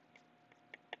pi,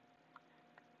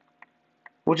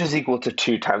 which is equal to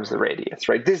 2 times the radius,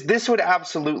 right? This would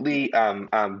absolutely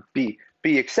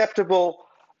be acceptable.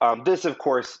 This, of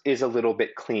course, is a little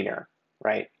bit cleaner,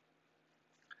 right?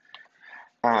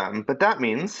 But that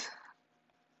means,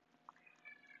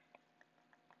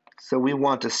 so we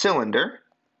want a cylinder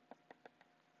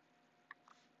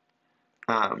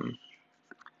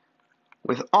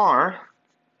with r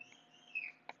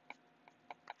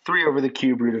 3 over the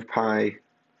cube root of pi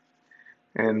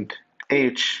and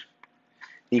h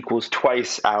equals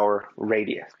twice our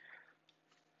radius.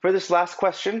 For this last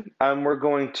question, we're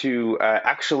going to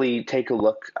actually take a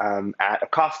look at a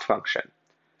cost function,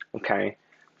 okay?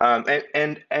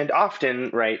 And often,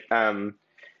 right,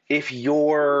 if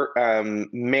you're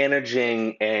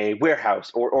managing a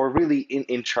warehouse or really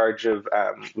in charge of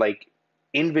like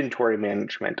inventory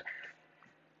management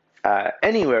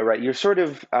anywhere, right, you're sort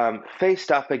of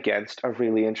faced up against a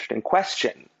really interesting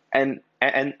question. And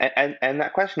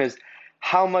that question is,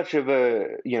 how much of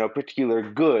a particular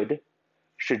good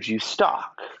should you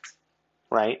stock,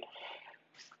 right?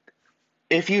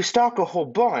 If you stock a whole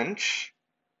bunch,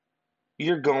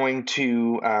 you're going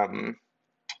to,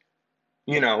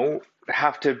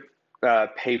 have to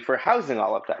pay for housing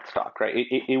all of that stock, right?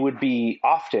 It would be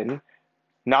often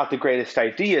not the greatest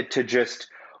idea to just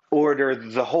order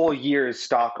the whole year's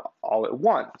stock all at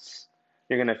once.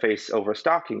 You're going to face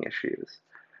overstocking issues.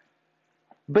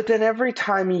 But then every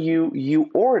time you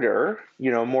order,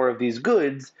 more of these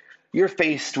goods, you're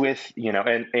faced with,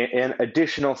 an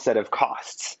additional set of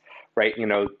costs, right?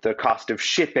 The cost of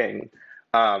shipping,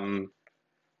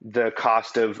 the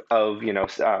cost of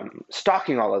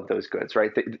stocking all of those goods,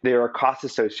 right? There are costs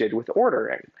associated with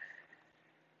ordering.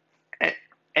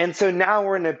 And so now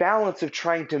we're in a balance of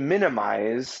trying to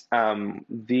minimize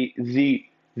the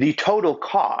total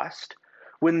cost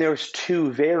when there's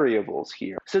two variables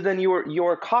here. So then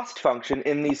your cost function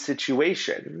in these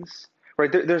situations,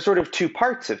 right, there's sort of two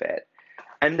parts of it,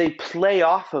 and they play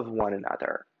off of one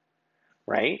another,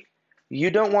 right?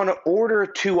 You don't want to order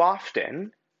too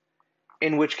often,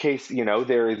 in which case,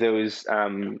 there are those,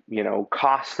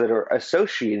 costs that are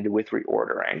associated with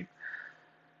reordering.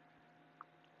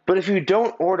 But if you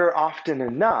don't order often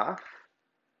enough,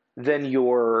 then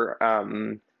your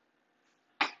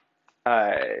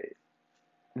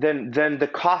then the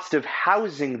cost of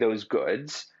housing those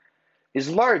goods is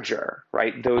larger,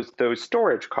 right? Those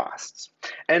storage costs.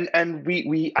 And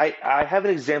I have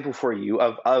an example for you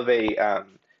of a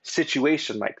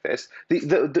situation like this.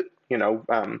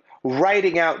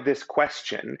 Writing out this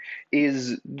question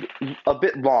is a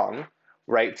bit long,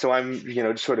 right? So I'm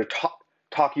just sort of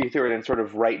talk you through it and sort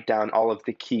of write down all of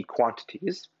the key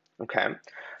quantities. Okay.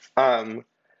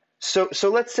 So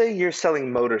let's say you're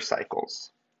selling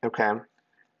motorcycles. Okay.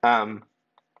 And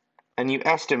you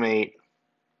estimate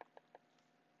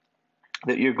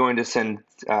that you're going to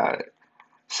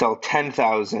sell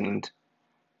 10,000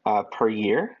 per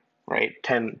year, right?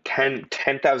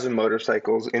 10,000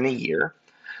 motorcycles in a year.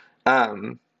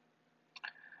 And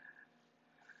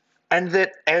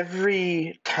that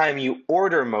every time you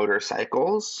order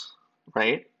motorcycles,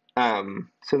 right? So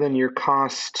then your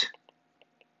cost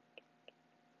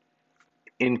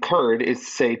incurred is,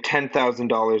 say,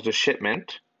 $10,000 a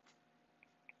shipment.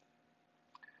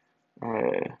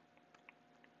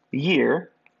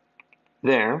 Year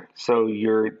there. So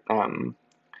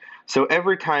so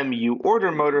every time you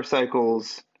order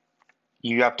motorcycles,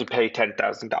 you have to pay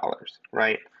 $10,000,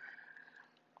 right?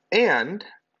 And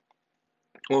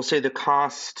we'll say the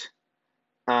cost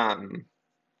of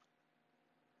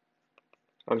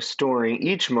storing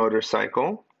each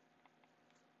motorcycle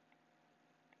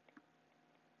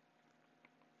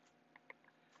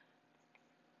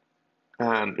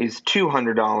is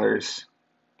 $200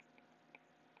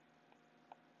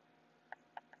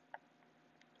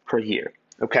 per year.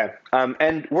 Okay,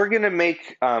 and we're going to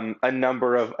make a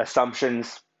number of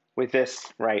assumptions with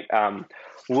this, right?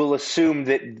 We'll assume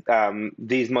that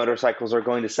these motorcycles are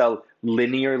going to sell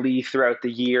linearly throughout the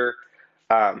year.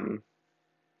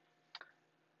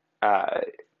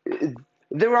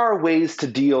 There are ways to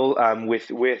deal with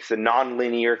the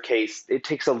nonlinear case. It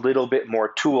takes a little bit more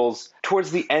tools.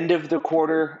 Towards the end of the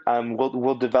quarter,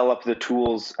 we'll develop the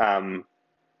tools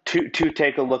to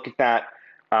take a look at that.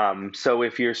 So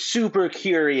if you're super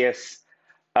curious,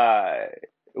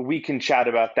 we can chat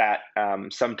about that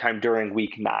sometime during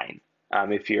week 9.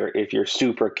 If you're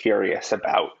super curious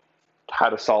about how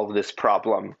to solve this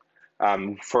problem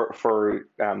for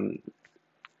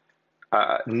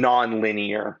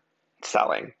non-linear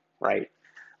selling, right?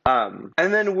 And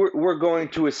then we're going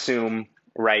to assume,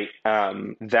 right,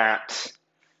 that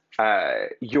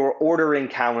your ordering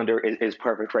calendar is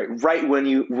perfect, right? Right when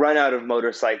you run out of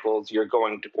motorcycles, you're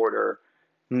going to order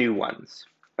new ones,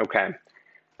 okay?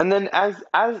 And then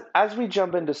as we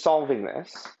jump into solving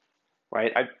this,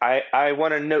 right, I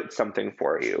want to note something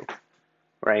for you,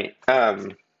 right?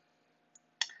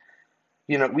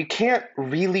 We can't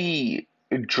really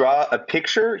draw a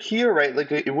picture here, right?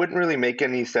 Like it wouldn't really make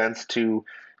any sense to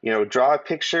draw a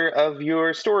picture of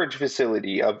your storage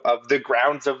facility, of the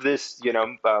grounds of this,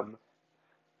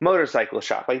 motorcycle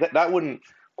shop. Like that wouldn't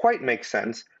quite make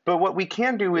sense. But what we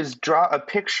can do is draw a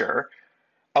picture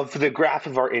of the graph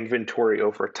of our inventory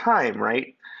over time,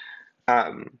 right?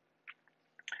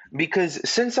 Because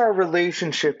since our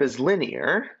relationship is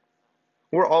linear,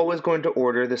 we're always going to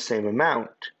order the same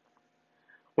amount,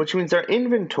 which means our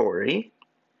inventory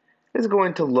is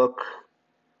going to look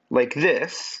like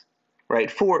this, right?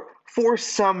 For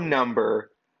some number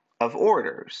of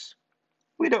orders.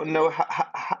 We don't know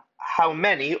how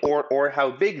many or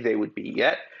how big they would be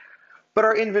yet, but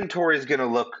our inventory is going to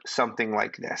look something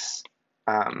like this.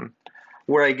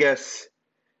 Where I guess,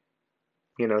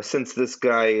 since this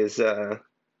guy is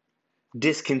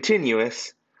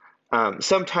discontinuous,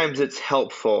 sometimes it's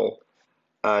helpful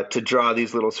to draw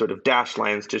these little sort of dashed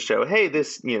lines to show, hey,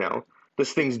 this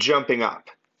thing's jumping up,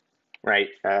 right?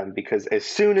 Because as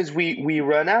soon as we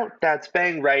run out, that's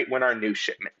bang right when our new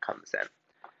shipment comes in.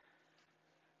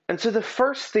 And so the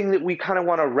first thing that we kind of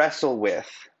want to wrestle with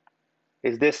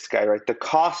is this guy, right? The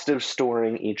cost of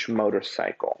storing each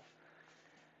motorcycle.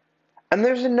 And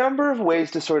there's a number of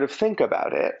ways to sort of think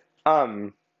about it.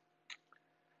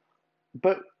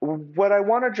 But what I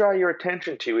want to draw your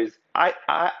attention to is,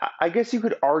 I guess you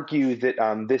could argue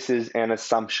that this is an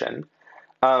assumption.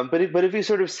 But if you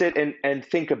sort of sit and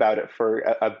think about it for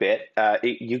a bit,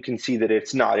 you can see that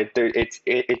it's not.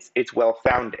 It's well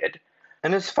founded.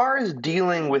 And as far as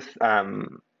dealing with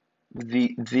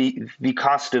the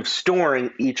cost of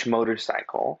storing each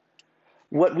motorcycle,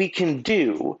 what we can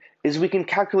do is we can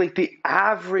calculate the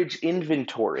average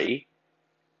inventory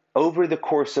over the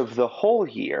course of the whole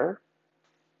year,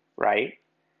 right?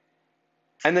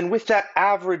 And then with that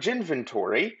average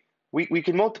inventory, we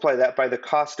can multiply that by the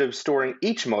cost of storing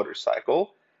each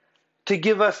motorcycle to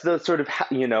give us the sort of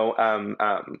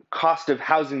cost of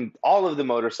housing all of the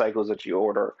motorcycles that you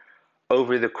order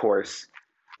over the course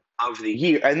of the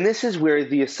year. And this is where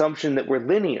the assumption that we're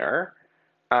linear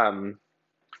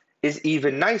is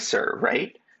even nicer,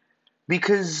 right?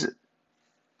 Because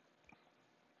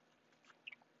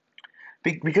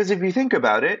if you think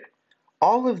about it,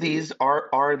 all of these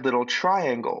are little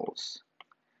triangles.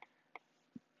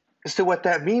 So what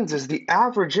that means is the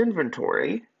average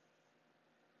inventory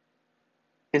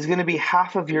is going to be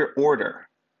half of your order,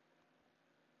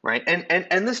 right?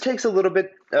 And this takes a little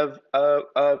bit of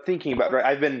thinking about, right?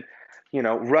 I've been,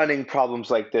 running problems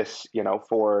like this,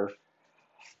 for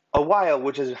a while,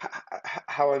 which is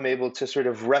how I'm able to sort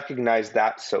of recognize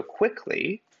that so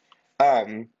quickly.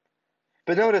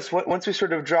 But notice once we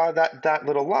sort of draw that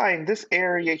little line, this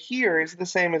area here is the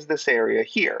same as this area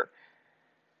here.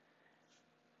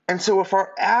 And so if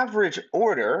our average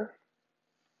order,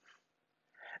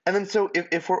 and then so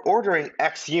if we're ordering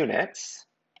X units,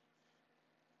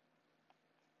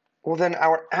 well then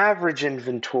our average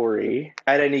inventory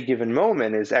at any given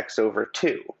moment is X over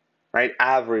 2, right?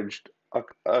 Averaged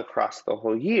across the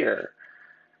whole year.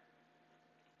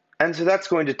 And so that's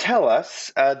going to tell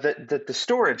us that the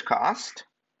storage cost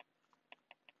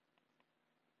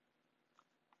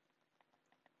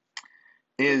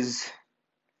is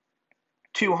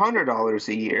 $200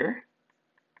 a year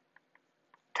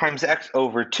times X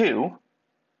over 2,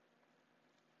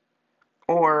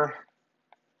 or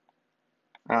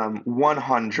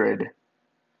 $100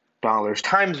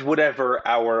 times whatever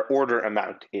our order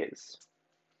amount is.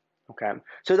 Okay,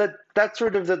 so that's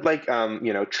sort of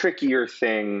the trickier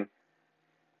thing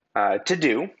to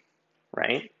do,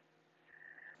 right?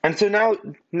 And so now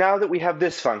that we have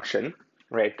this function,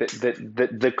 right,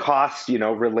 the cost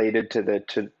related to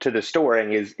the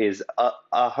storing is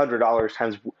 $100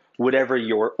 times whatever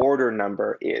your order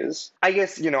number is. I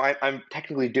guess I'm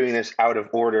technically doing this out of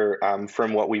order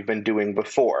from what we've been doing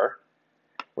before,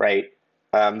 right?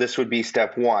 This would be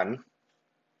step 1,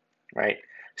 right?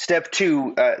 Step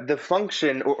 2, the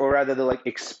function, or rather the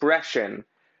expression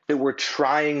that we're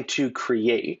trying to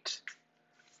create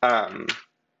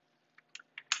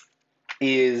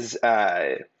is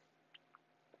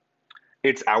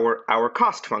it's our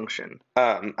cost function.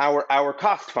 Our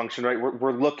cost function, right?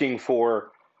 We're looking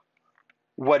for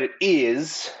what it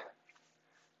is,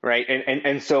 right?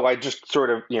 And so I just sort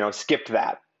of skipped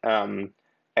that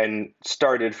and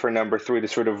started for number 3 to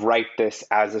sort of write this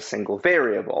as a single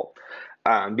variable.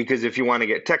 Because if you want to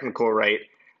get technical, right,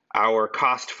 our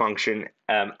cost function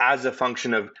as a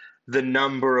function of the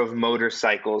number of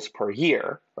motorcycles per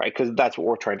year, right, because that's what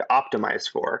we're trying to optimize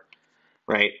for,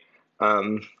 right?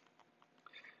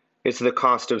 It's the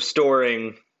cost of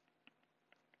storing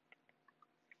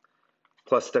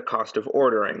plus the cost of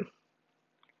ordering.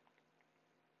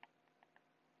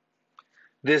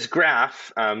 This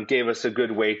graph gave us a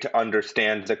good way to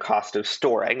understand the cost of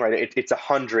storing, right? It's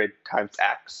 100 times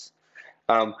X.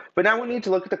 But now we need to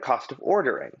look at the cost of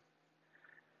ordering.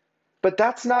 But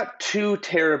that's not too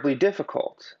terribly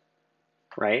difficult,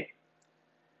 right?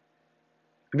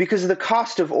 Because the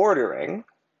cost of ordering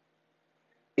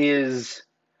is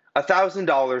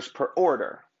 $1,000 per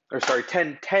order, or sorry,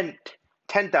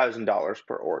 $10,000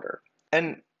 per order.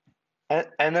 And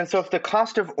then so if the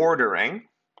cost of ordering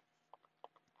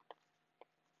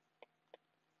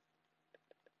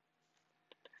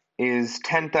is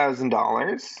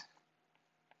 $10,000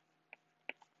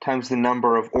 times the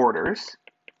number of orders,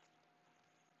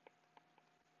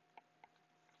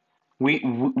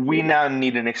 we now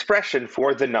need an expression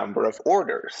for the number of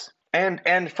orders.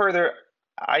 And further,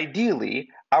 ideally,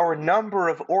 our number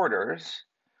of orders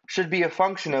should be a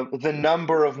function of the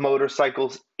number of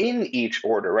motorcycles in each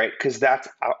order, right? Because that's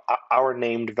our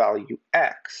named value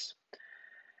X.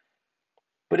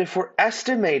 But if we're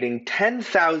estimating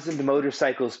 10,000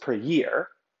 motorcycles per year,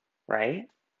 right,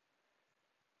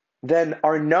 then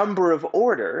our number of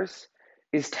orders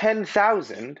is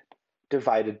 10,000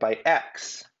 divided by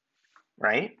X,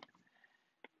 right?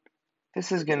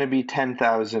 This is going to be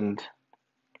 10,000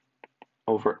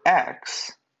 over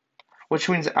X, which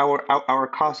means our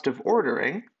cost of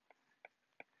ordering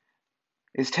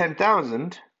is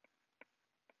 10,000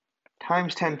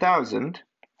 times 10,000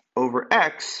 over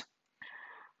X,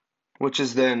 which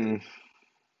is then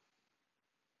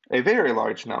a very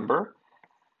large number.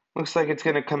 Looks like it's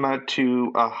going to come out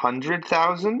to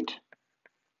 100,000,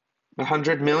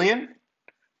 100 million,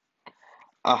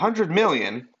 100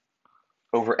 million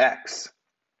over X.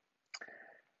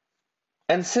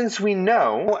 And since we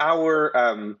know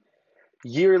our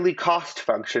yearly cost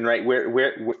function, right,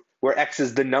 where X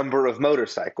is the number of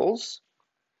motorcycles,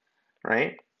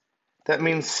 right, that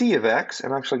means C of X,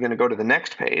 I'm actually going to go to the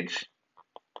next page.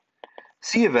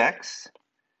 C of X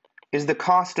is the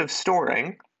cost of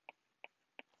storing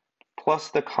plus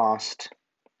the cost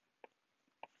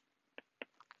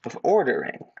of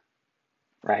ordering,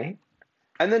 right?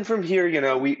 And then from here,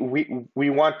 we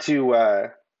want to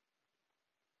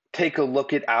take a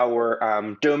look at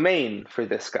our domain for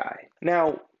this guy.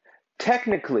 Now,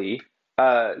 technically,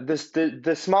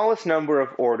 the smallest number of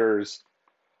orders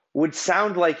would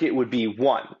sound like it would be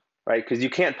 1, right? Because you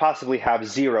can't possibly have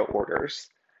 0 orders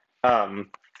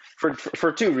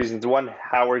for 2 reasons. 1,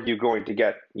 how are you going to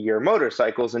get your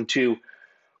motorcycles? And 2,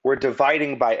 we're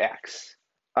dividing by x.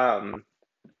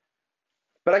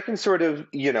 But I can sort of,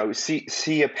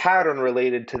 see a pattern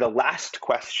related to the last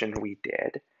question we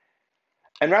did.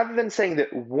 And rather than saying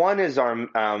that 1 is our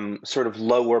sort of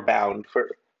lower bound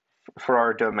for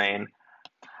our domain,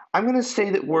 I'm going to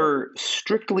say that we're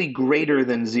strictly greater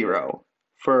than 0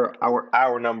 for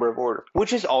our number of orders,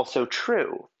 which is also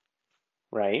true,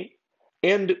 right?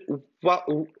 And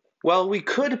while we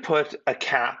could put a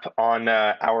cap on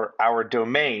our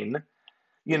domain,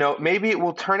 maybe it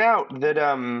will turn out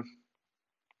that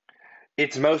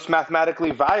it's most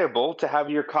mathematically viable to have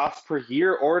your cost per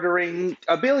year ordering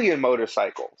 1 billion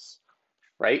motorcycles,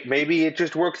 right? Maybe it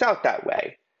just works out that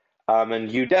way.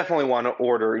 And you definitely want to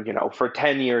order, for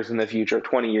 10 years in the future,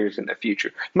 20 years in the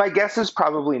future. My guess is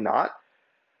probably not,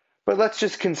 but let's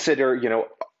just consider,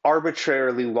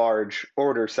 arbitrarily large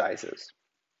order sizes.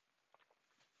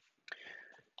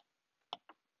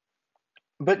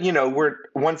 But, we're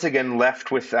once again left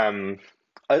with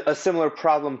a similar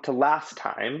problem to last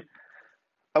time.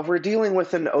 We're dealing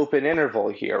with an open interval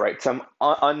here, right? Some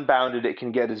unbounded, it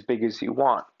can get as big as you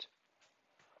want.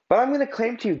 But I'm going to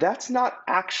claim to you that's not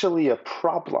actually a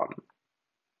problem,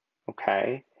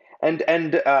 okay? And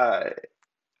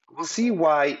we'll see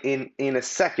why in a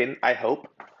second, I hope.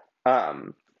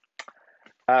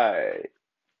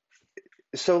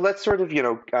 So let's sort of,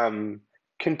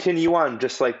 continue on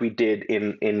just like we did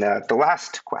in the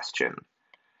last question.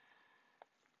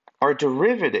 Our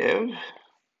derivative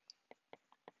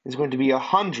is going to be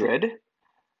 100,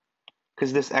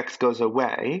 because this x goes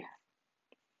away.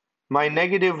 My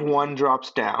 -1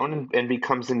 drops down and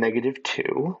becomes a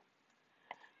 -2.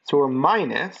 So we're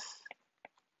minus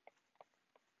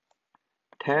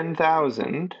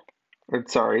 10,000, or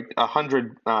sorry,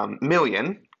 100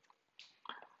 million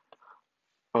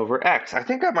over x. I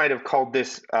think I might have called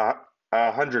this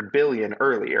 100 billion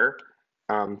earlier.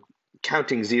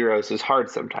 Counting zeros is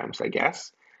hard sometimes, I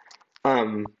guess.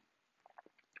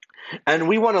 And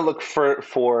we want to look for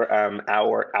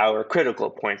our critical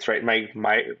points, right?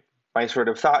 My sort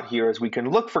of thought here is we can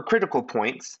look for critical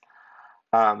points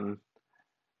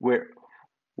where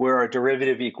our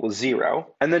derivative equals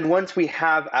 0. And then once we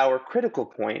have our critical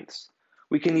points,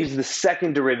 we can use the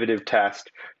second derivative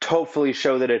test to hopefully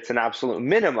show that it's an absolute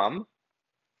minimum,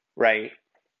 right?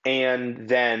 And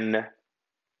then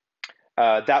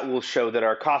that will show that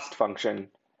our cost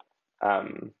function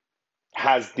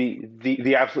has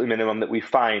the absolute minimum that we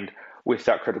find with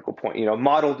that critical point,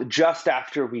 modeled just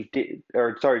after we did,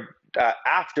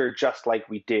 after just like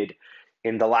we did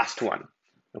in the last one,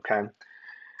 okay?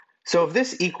 So if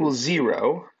this equals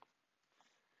 0,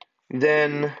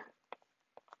 then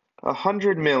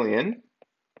 100 million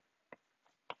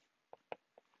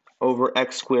over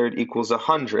x squared equals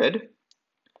 100,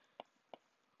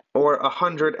 or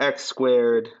 100x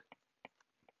squared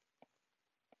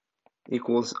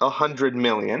equals 100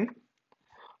 million.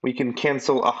 We can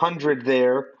cancel 100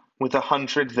 there with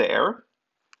 100 there.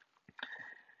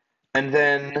 And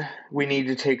then we need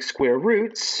to take square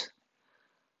roots.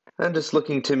 And just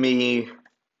looking to me,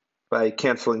 by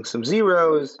canceling some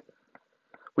zeros,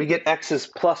 we get x's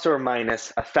plus or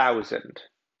minus 1,000.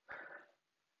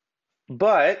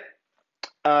 But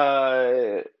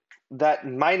that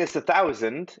minus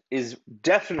 1,000 is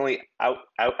definitely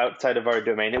outside of our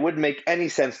domain. It wouldn't make any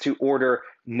sense to order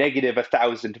negative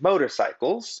 1,000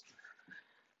 motorcycles.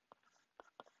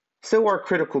 So our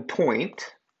critical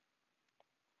point,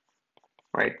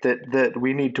 right, that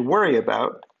we need to worry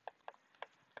about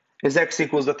is x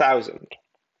equals 1,000.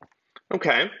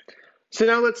 Okay, so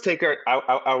now let's take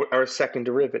our second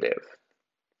derivative.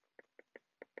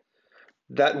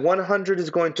 That 100 is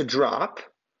going to drop.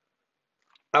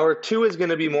 Our 2 is going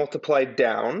to be multiplied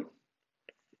down,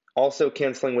 also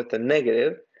canceling with the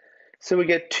negative. So we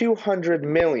get 200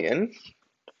 million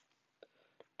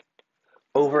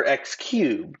over x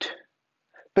cubed.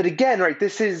 But again, right,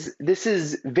 this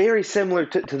is very similar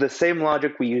to the same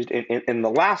logic we used in the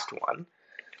last one.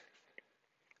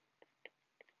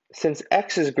 Since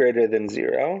x is greater than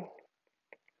 0,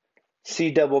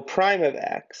 c double prime of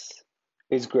x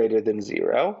is greater than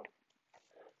 0.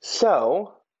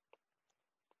 So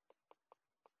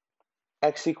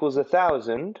x equals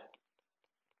 1,000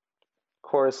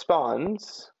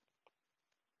 corresponds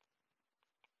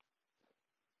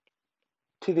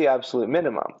to the absolute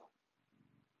minimum,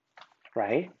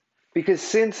 right? Because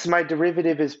since my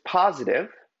derivative is positive,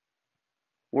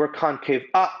 we're concave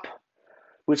up,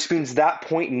 which means that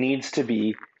point needs to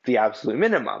be the absolute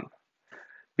minimum.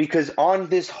 Because on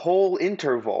this whole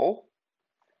interval,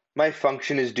 my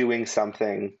function is doing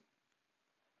something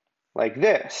like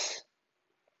this.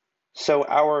 So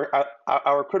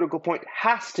our critical point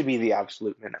has to be the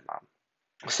absolute minimum.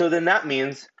 So then that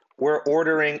means we're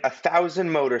ordering 1,000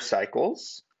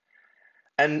 motorcycles,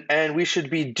 and we should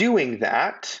be doing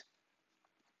that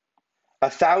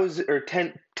 1,000 or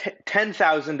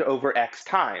 10,000 over x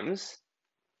times,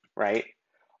 right?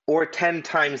 Or 10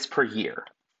 times per year.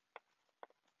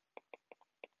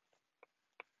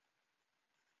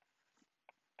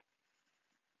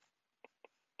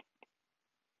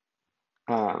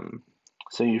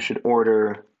 So you should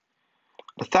order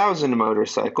 1,000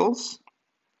 motorcycles,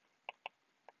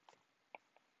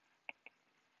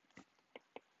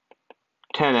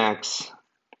 10x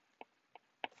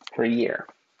per year.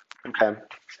 Okay.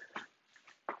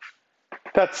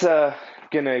 That's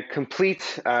going to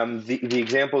complete the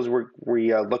examples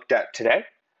we looked at today.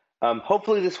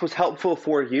 Hopefully this was helpful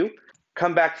for you.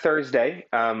 Come back Thursday,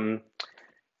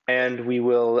 and we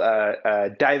will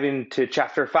dive into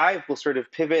chapter 5. We'll sort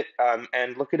of pivot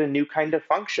and look at a new kind of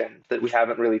function that we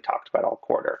haven't really talked about all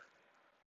quarter.